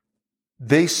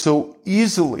 they so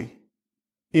easily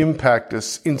impact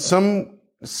us. In some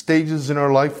stages in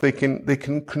our life, they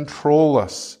can control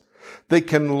us. They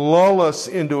can lull us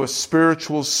into a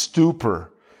spiritual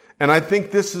stupor. And I think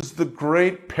this is the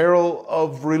great peril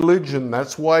of religion.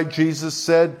 That's why Jesus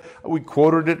said, we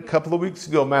quoted it a couple of weeks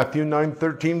ago, Matthew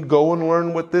 9:13, go and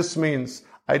learn what this means.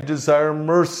 I desire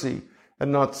mercy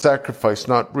and not sacrifice,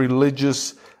 not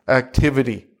religious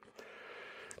activity.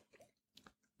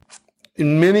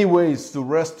 In many ways, the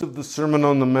rest of the Sermon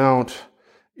on the Mount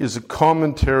is a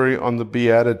commentary on the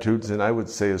Beatitudes, and I would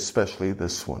say especially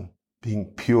this one, being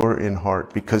pure in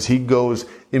heart, because he goes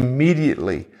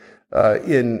immediately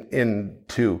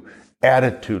into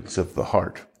attitudes of the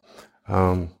heart.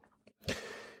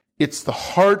 It's the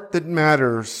heart that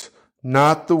matters,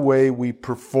 not the way we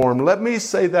perform. Let me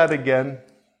say that again.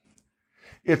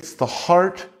 It's the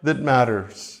heart that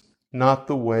matters, not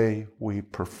the way we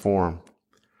perform.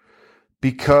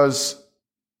 Because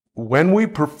when we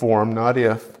perform, not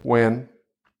if, when,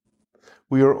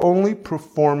 we are only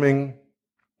performing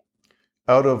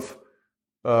out of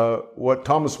what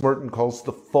Thomas Merton calls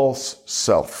the false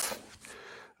self.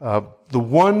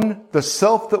 The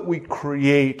self that we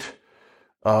create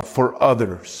for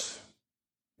others.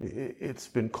 It's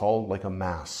been called like a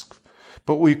mask.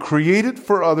 But we create it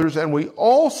for others, and we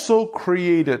also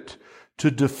create it to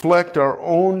deflect our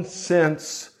own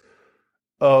sense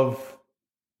of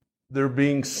there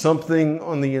being something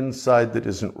on the inside that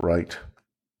isn't right.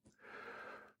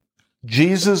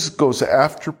 Jesus goes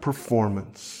after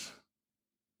performance.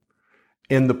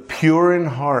 In the pure in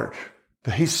heart,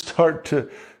 they start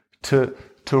to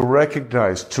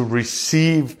recognize, to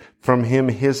receive from him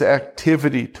his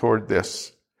activity toward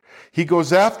this. He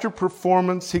goes after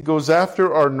performance. He goes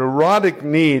after our neurotic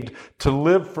need to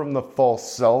live from the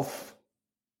false self,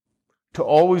 to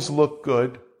always look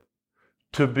good,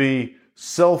 to be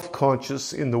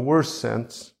self-conscious in the worst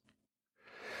sense.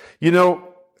 You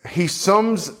know, he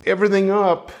sums everything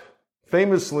up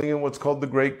famously in what's called the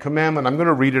Great Commandment. I'm going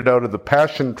to read it out of the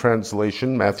Passion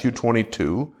Translation, Matthew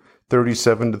 22,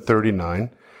 37 to 39.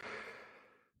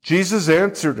 Jesus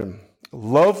answered him,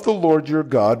 "Love the Lord your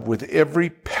God with every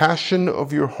passion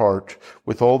of your heart,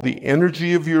 with all the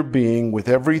energy of your being, with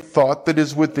every thought that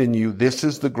is within you. This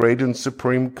is the great and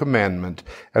supreme commandment.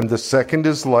 And the second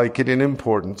is like it in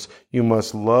importance. You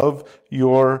must love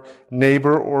your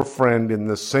neighbor or friend in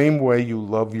the same way you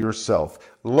love yourself."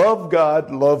 Love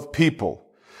God, love people.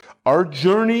 Our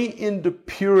journey into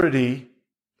purity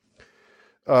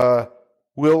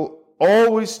will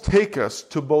always take us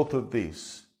to both of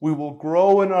these. We will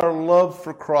grow in our love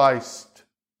for Christ,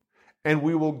 and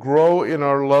we will grow in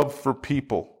our love for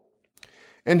people.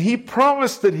 And he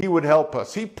promised that he would help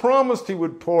us. He promised he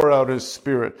would pour out his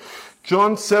Spirit.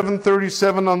 John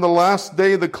 7:37, on the last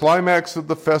day, the climax of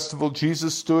the festival,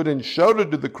 Jesus stood and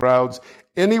shouted to the crowds,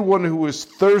 "Anyone who is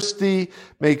thirsty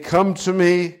may come to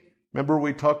me." Remember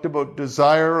we talked about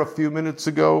desire a few minutes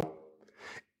ago?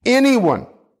 Anyone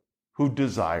who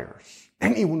desires,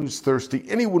 anyone who's thirsty,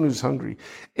 anyone who's hungry,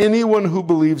 anyone who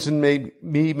believes in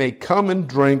me may come and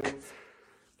drink.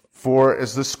 For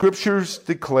as the scriptures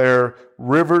declare,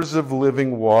 rivers of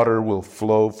living water will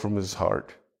flow from his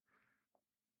heart.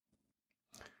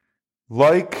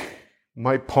 Like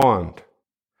my pond,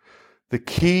 the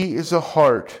key is a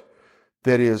heart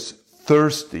that is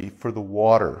thirsty for the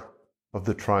water of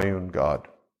the triune God.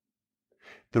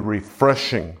 The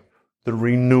refreshing, the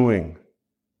renewing,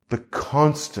 the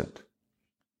constant.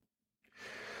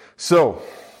 So,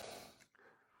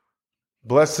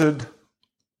 blessed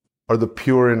are the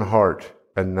pure in heart,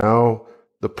 and now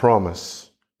the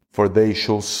promise, for they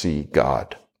shall see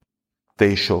God.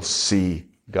 They shall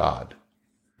see God.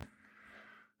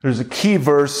 There's a key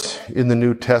verse in the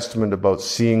New Testament about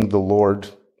seeing the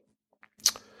Lord.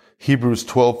 Hebrews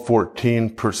 12:14,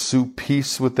 pursue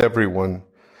peace with everyone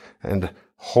and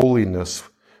holiness,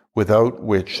 without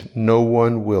which no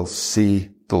one will see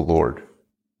the Lord.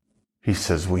 He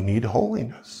says we need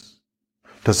holiness.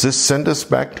 Does this send us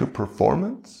back to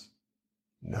performance?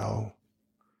 No.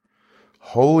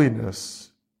 Holiness.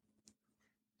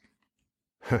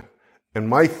 And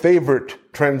my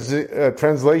favorite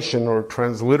translation or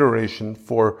transliteration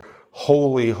for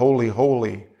holy, holy,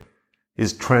 holy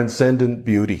is transcendent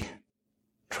beauty.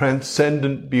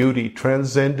 Transcendent beauty,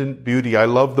 transcendent beauty. I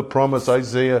love the promise,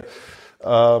 Isaiah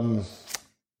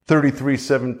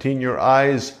 33:17. Your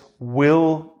eyes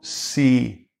will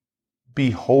see,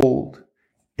 behold,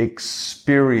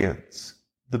 experience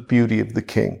the beauty of the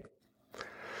King.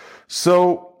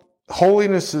 So,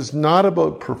 holiness is not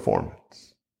about performance.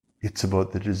 It's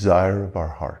about the desire of our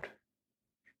heart.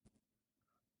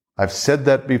 I've said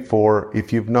that before.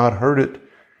 If you've not heard it,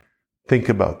 think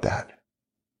about that.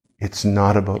 It's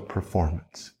not about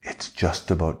performance. It's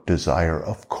just about desire,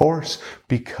 of course,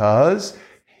 because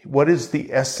what is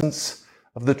the essence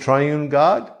of the triune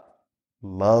God?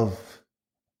 Love.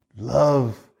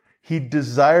 Love. He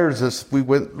desires us. We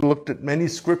looked at many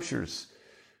scriptures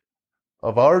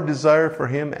of our desire for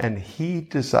him, and he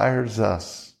desires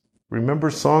us.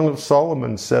 Remember Song of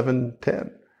Solomon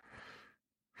 7:10.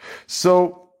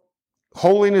 So,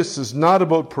 holiness is not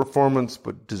about performance,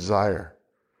 but desire.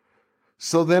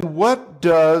 So then what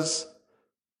does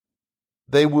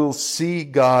they will see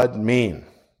God mean?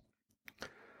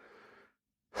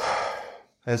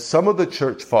 As some of the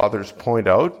church fathers point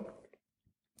out,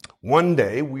 one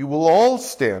day we will all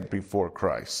stand before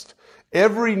Christ.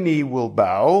 Every knee will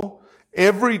bow,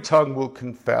 every tongue will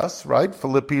confess, right?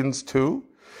 Philippians 2.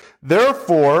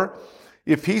 Therefore,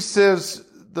 if he says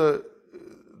the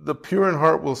pure in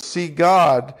heart will see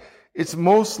God, it's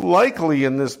most likely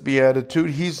in this beatitude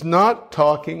he's not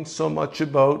talking so much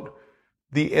about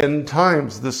the end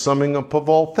times, the summing up of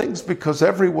all things, because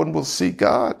everyone will see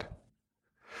God.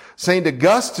 St.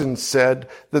 Augustine said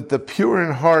that the pure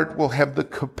in heart will have the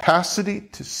capacity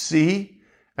to see,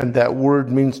 and that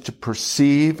word means to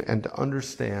perceive and to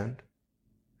understand,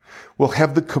 will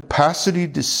have the capacity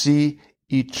to see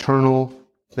eternal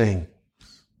things.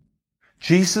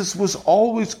 Jesus was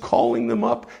always calling them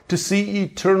up to see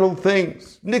eternal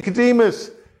things.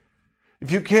 Nicodemus,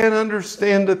 if you can't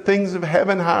understand the things of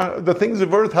heaven, the things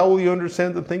of earth, how will you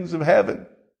understand the things of heaven?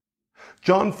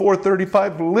 John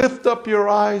 4:35, lift up your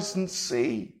eyes and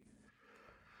see.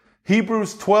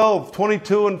 Hebrews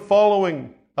 12:22 and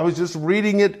following. I was just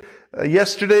reading it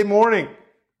yesterday morning.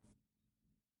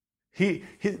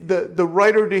 The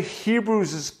writer to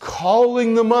Hebrews is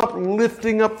calling them up,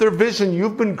 lifting up their vision.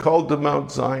 You've been called to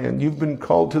Mount Zion. You've been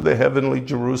called to the heavenly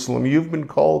Jerusalem. You've been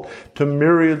called to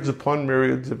myriads upon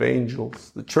myriads of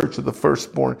angels, the church of the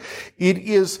firstborn. It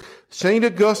is, St.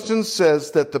 Augustine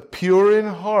says, that the pure in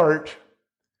heart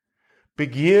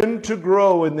begin to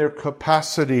grow in their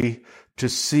capacity to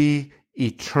see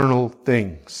eternal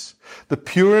things. The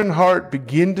pure in heart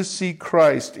begin to see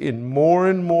Christ in more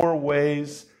and more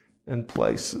ways and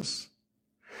places,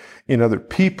 in other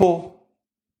people,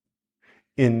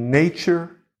 in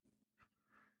nature.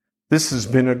 This has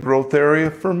been a growth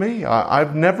area for me.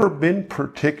 I've never been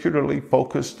particularly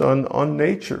focused on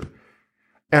nature.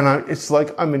 And it's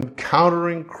like I'm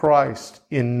encountering Christ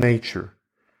in nature.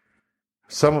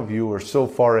 Some of you are so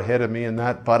far ahead of me in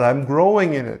that, but I'm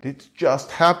growing in it. It's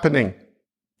just happening.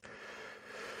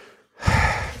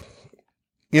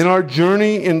 In our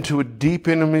journey into a deep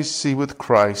intimacy with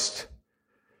Christ,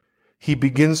 he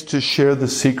begins to share the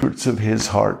secrets of his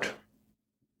heart.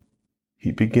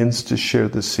 He begins to share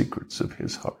the secrets of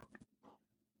his heart.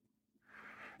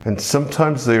 And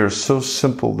sometimes they are so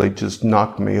simple, they just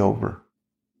knock me over.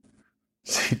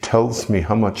 He tells me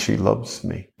how much he loves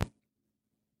me.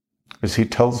 As he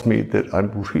tells me that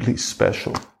I'm really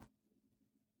special.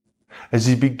 As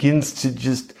he begins to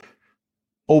just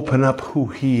open up who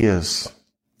he is.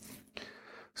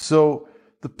 So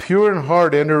the pure in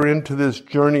heart enter into this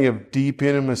journey of deep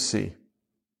intimacy.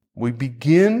 We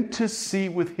begin to see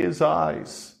with his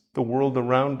eyes the world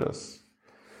around us.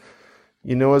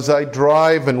 You know, as I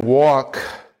drive and walk,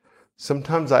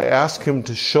 sometimes I ask him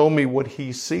to show me what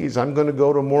he sees. I'm going to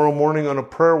go tomorrow morning on a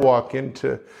prayer walk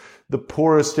into the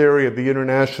poorest area of the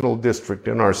International District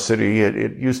in our city.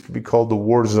 It used to be called the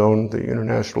War Zone. The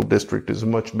International District is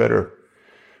much better.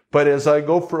 But as I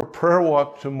go for a prayer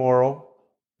walk tomorrow,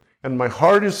 and my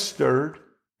heart is stirred,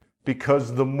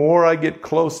 because the more I get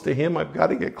close to him, I've got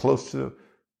to get close to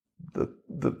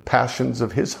the passions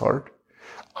of his heart.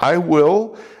 I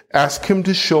will ask him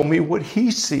to show me what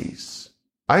he sees.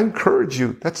 I encourage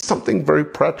you. That's something very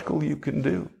practical you can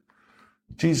do.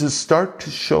 Jesus, start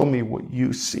to show me what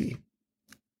you see.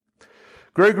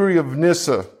 Gregory of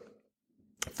Nyssa,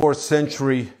 4th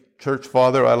century church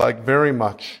father, I like very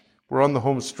much. We're on the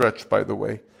home stretch, by the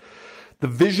way. The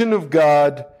vision of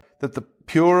God that the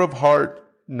pure of heart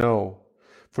know.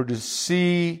 For to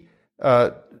see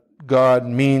God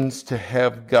means to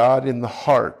have God in the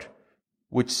heart,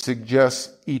 which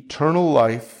suggests eternal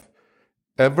life,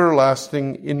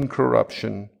 everlasting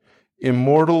incorruption,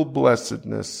 immortal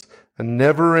blessedness, a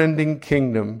never-ending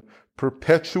kingdom,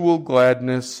 perpetual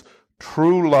gladness,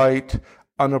 true light,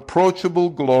 unapproachable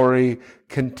glory,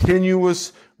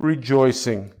 continuous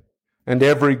rejoicing, and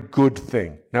every good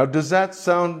thing. Now, does that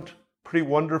sound pretty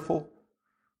wonderful?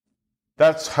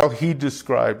 That's how he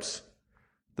describes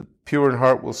the pure in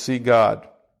heart will see God.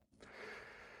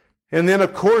 And then,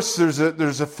 of course, there's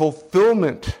a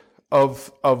fulfillment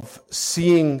of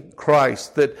seeing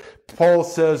Christ that Paul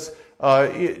says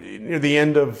near the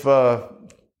end of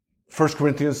 1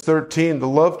 Corinthians 13, the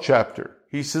love chapter.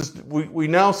 He says, we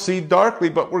now see darkly,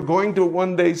 but we're going to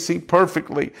one day see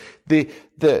perfectly.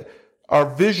 Our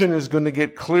vision is going to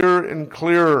get clearer and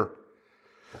clearer.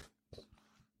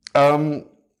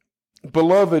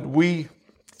 Beloved, 1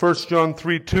 John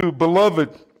 3:2, beloved,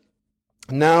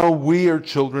 now we are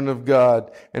children of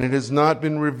God, and it has not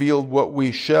been revealed what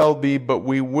we shall be, but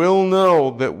we will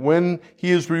know that when he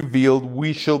is revealed,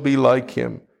 we shall be like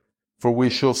him, for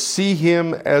we shall see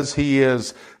him as he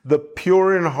is. The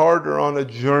pure in heart are on a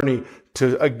journey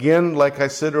to, again, like I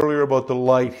said earlier about the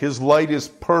light, his light is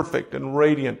perfect and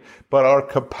radiant, but our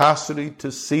capacity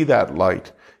to see that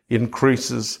light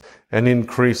increases and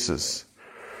increases.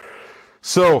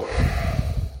 So,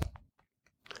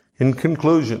 in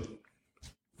conclusion,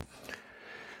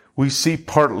 We see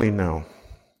partly now.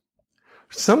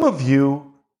 Some of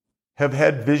you have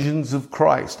had visions of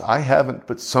Christ. I haven't,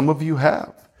 but some of you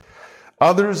have.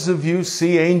 Others of you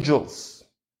see angels.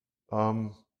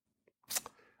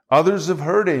 Others have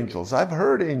heard angels. I've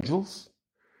heard angels.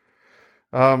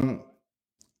 For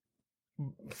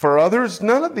others,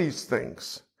 none of these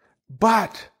things.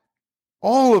 But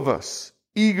all of us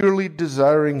eagerly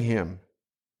desiring Him,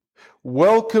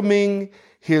 welcoming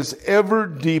His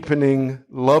ever-deepening,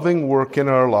 loving work in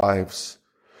our lives,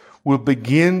 will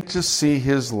begin to see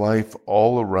His life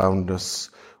all around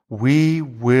us. We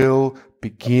will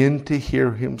begin to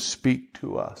hear Him speak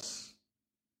to us.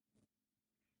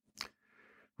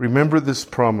 Remember this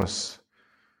promise.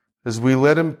 As we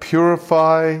let Him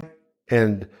purify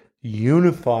and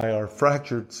unify our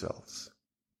fractured selves,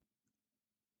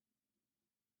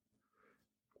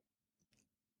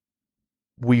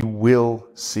 we will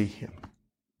see Him.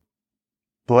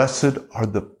 Blessed are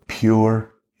the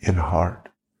pure in heart.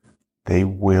 They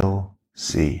will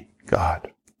see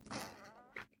God.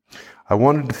 I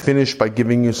wanted to finish by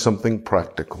giving you something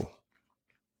practical.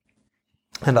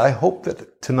 And I hope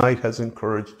that tonight has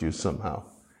encouraged you somehow.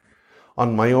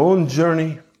 On my own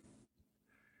journey,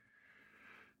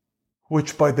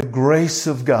 which by the grace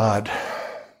of God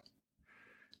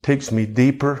takes me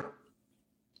deeper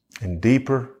and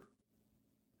deeper,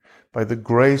 by the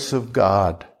grace of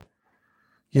God.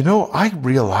 You know, I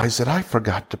realize that I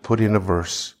forgot to put in a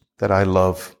verse that I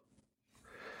love.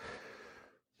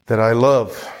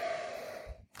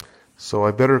 So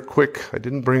I better quick. I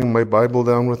didn't bring my Bible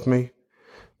down with me,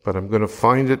 but I'm going to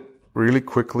find it really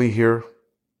quickly here,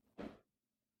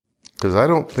 because I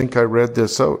don't think I read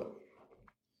this out.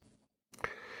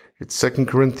 It's 2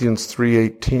 Corinthians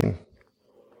 3:18.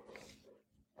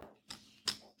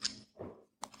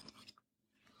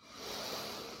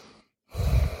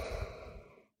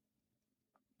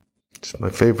 It's my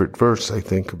favorite verse, I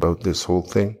think, about this whole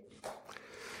thing.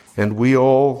 And we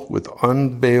all, with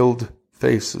unveiled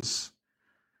faces,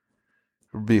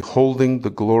 are beholding the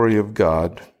glory of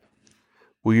God.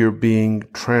 We are being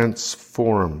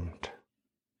transformed.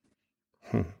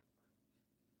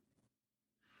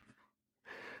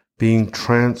 Being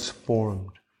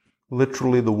transformed.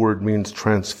 Literally, the word means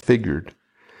transfigured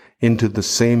into the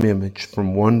same image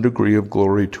from one degree of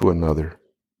glory to another.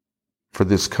 For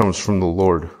this comes from the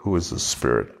Lord, who is the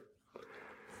Spirit.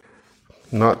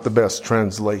 Not the best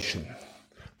translation.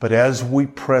 But as we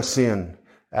press in,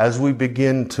 as we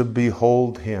begin to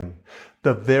behold Him,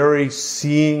 the very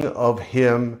seeing of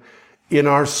Him in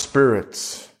our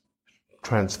spirits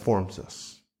transforms us.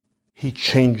 He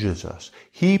changes us.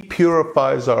 He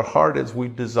purifies our heart as we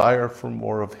desire for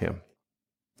more of Him.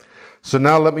 So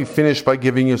now let me finish by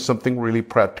giving you something really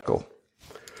practical.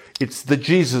 It's the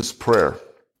Jesus prayer.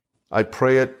 I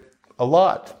pray it a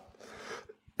lot.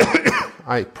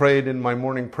 I pray it in my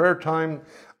morning prayer time.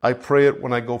 I pray it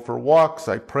when I go for walks.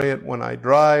 I pray it when I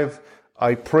drive.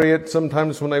 I pray it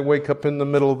sometimes when I wake up in the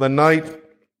middle of the night.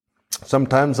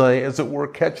 Sometimes I, as it were,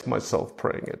 catch myself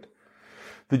praying it.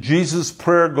 The Jesus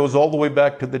prayer goes all the way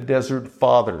back to the Desert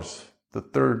Fathers,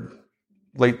 the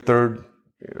late third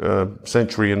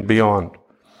century and beyond.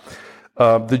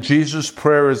 The Jesus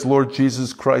prayer is, Lord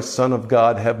Jesus Christ, Son of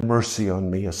God, have mercy on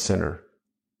me, a sinner.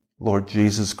 Lord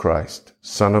Jesus Christ,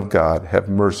 Son of God, have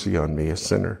mercy on me, a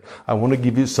sinner. I want to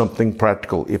give you something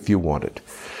practical if you want it.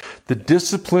 The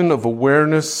discipline of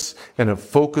awareness and a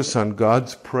focus on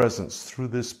God's presence through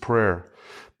this prayer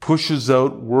pushes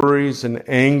out worries and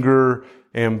anger,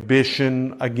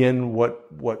 ambition, again,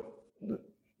 what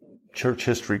church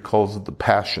history calls the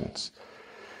passions.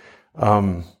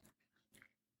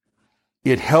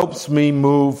 It helps me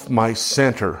move my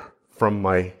center from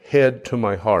my head to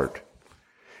my heart.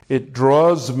 It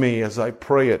draws me as I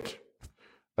pray it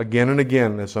again and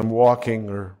again as I'm walking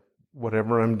or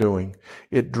whatever I'm doing.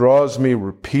 It draws me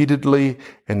repeatedly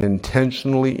and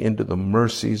intentionally into the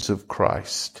mercies of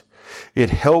Christ. It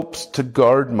helps to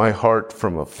guard my heart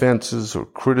from offenses or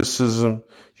criticism,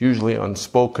 usually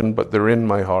unspoken, but they're in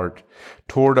my heart,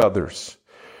 toward others.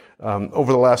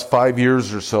 Over the last 5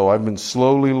 years or so, I've been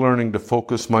slowly learning to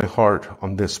focus my heart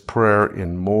on this prayer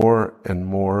in more and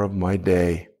more of my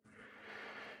day.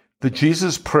 The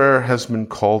Jesus prayer has been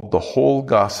called the whole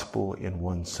gospel in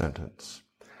one sentence.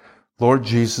 Lord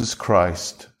Jesus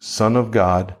Christ, Son of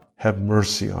God, have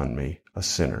mercy on me, a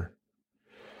sinner.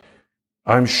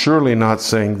 I'm surely not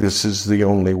saying this is the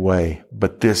only way,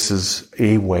 but this is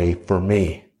a way for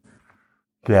me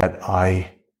that I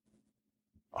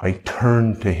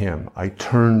turn to Him. I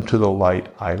turn to the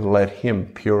light. I let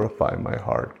Him purify my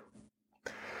heart.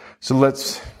 So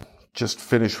let's just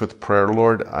finish with prayer.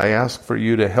 Lord, I ask for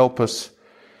you to help us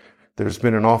There's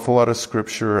been an awful lot of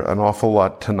scripture, an awful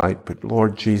lot tonight, but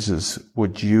Lord Jesus,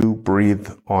 would you breathe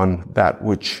on that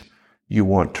which you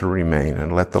want to remain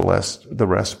and let the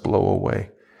rest blow away.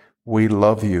 We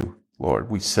love you, Lord.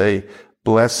 We say,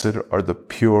 blessed are the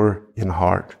pure in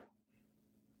heart,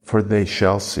 for they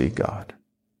shall see God.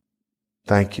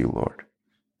 Thank you, Lord.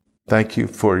 Thank you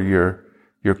for your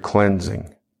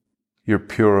cleansing, your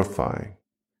purifying.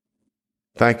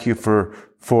 Thank you for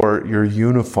your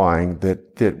unifying,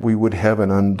 that we would have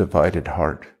an undivided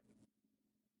heart.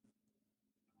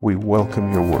 We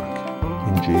welcome your work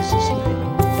in Jesus' name.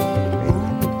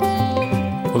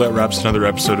 Well, that wraps another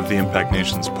episode of the Impact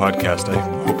Nations podcast. I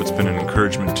hope it's been an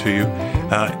encouragement to you.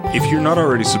 If you're not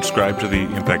already subscribed to the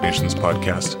Impact Nations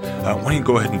podcast, why don't you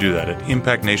go ahead and do that at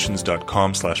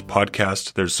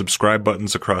impactnations.com/podcast. There's subscribe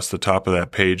buttons across the top of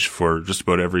that page for just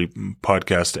about every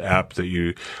podcast app that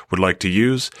you would like to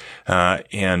use.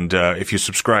 And if you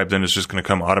subscribe, then it's just going to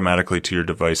come automatically to your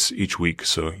device each week,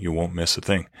 so you won't miss a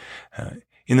thing.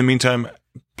 In the meantime,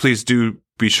 please do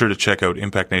be sure to check out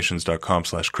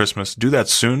impactnations.com/Christmas. Do that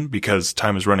soon because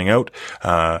time is running out.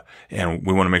 And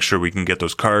we want to make sure we can get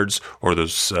those cards or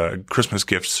those Christmas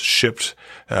gifts shipped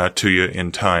to you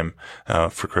in time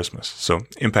for Christmas. So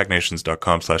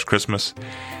impactnations.com/Christmas.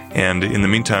 And in the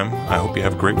meantime, I hope you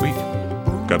have a great week.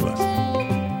 God bless.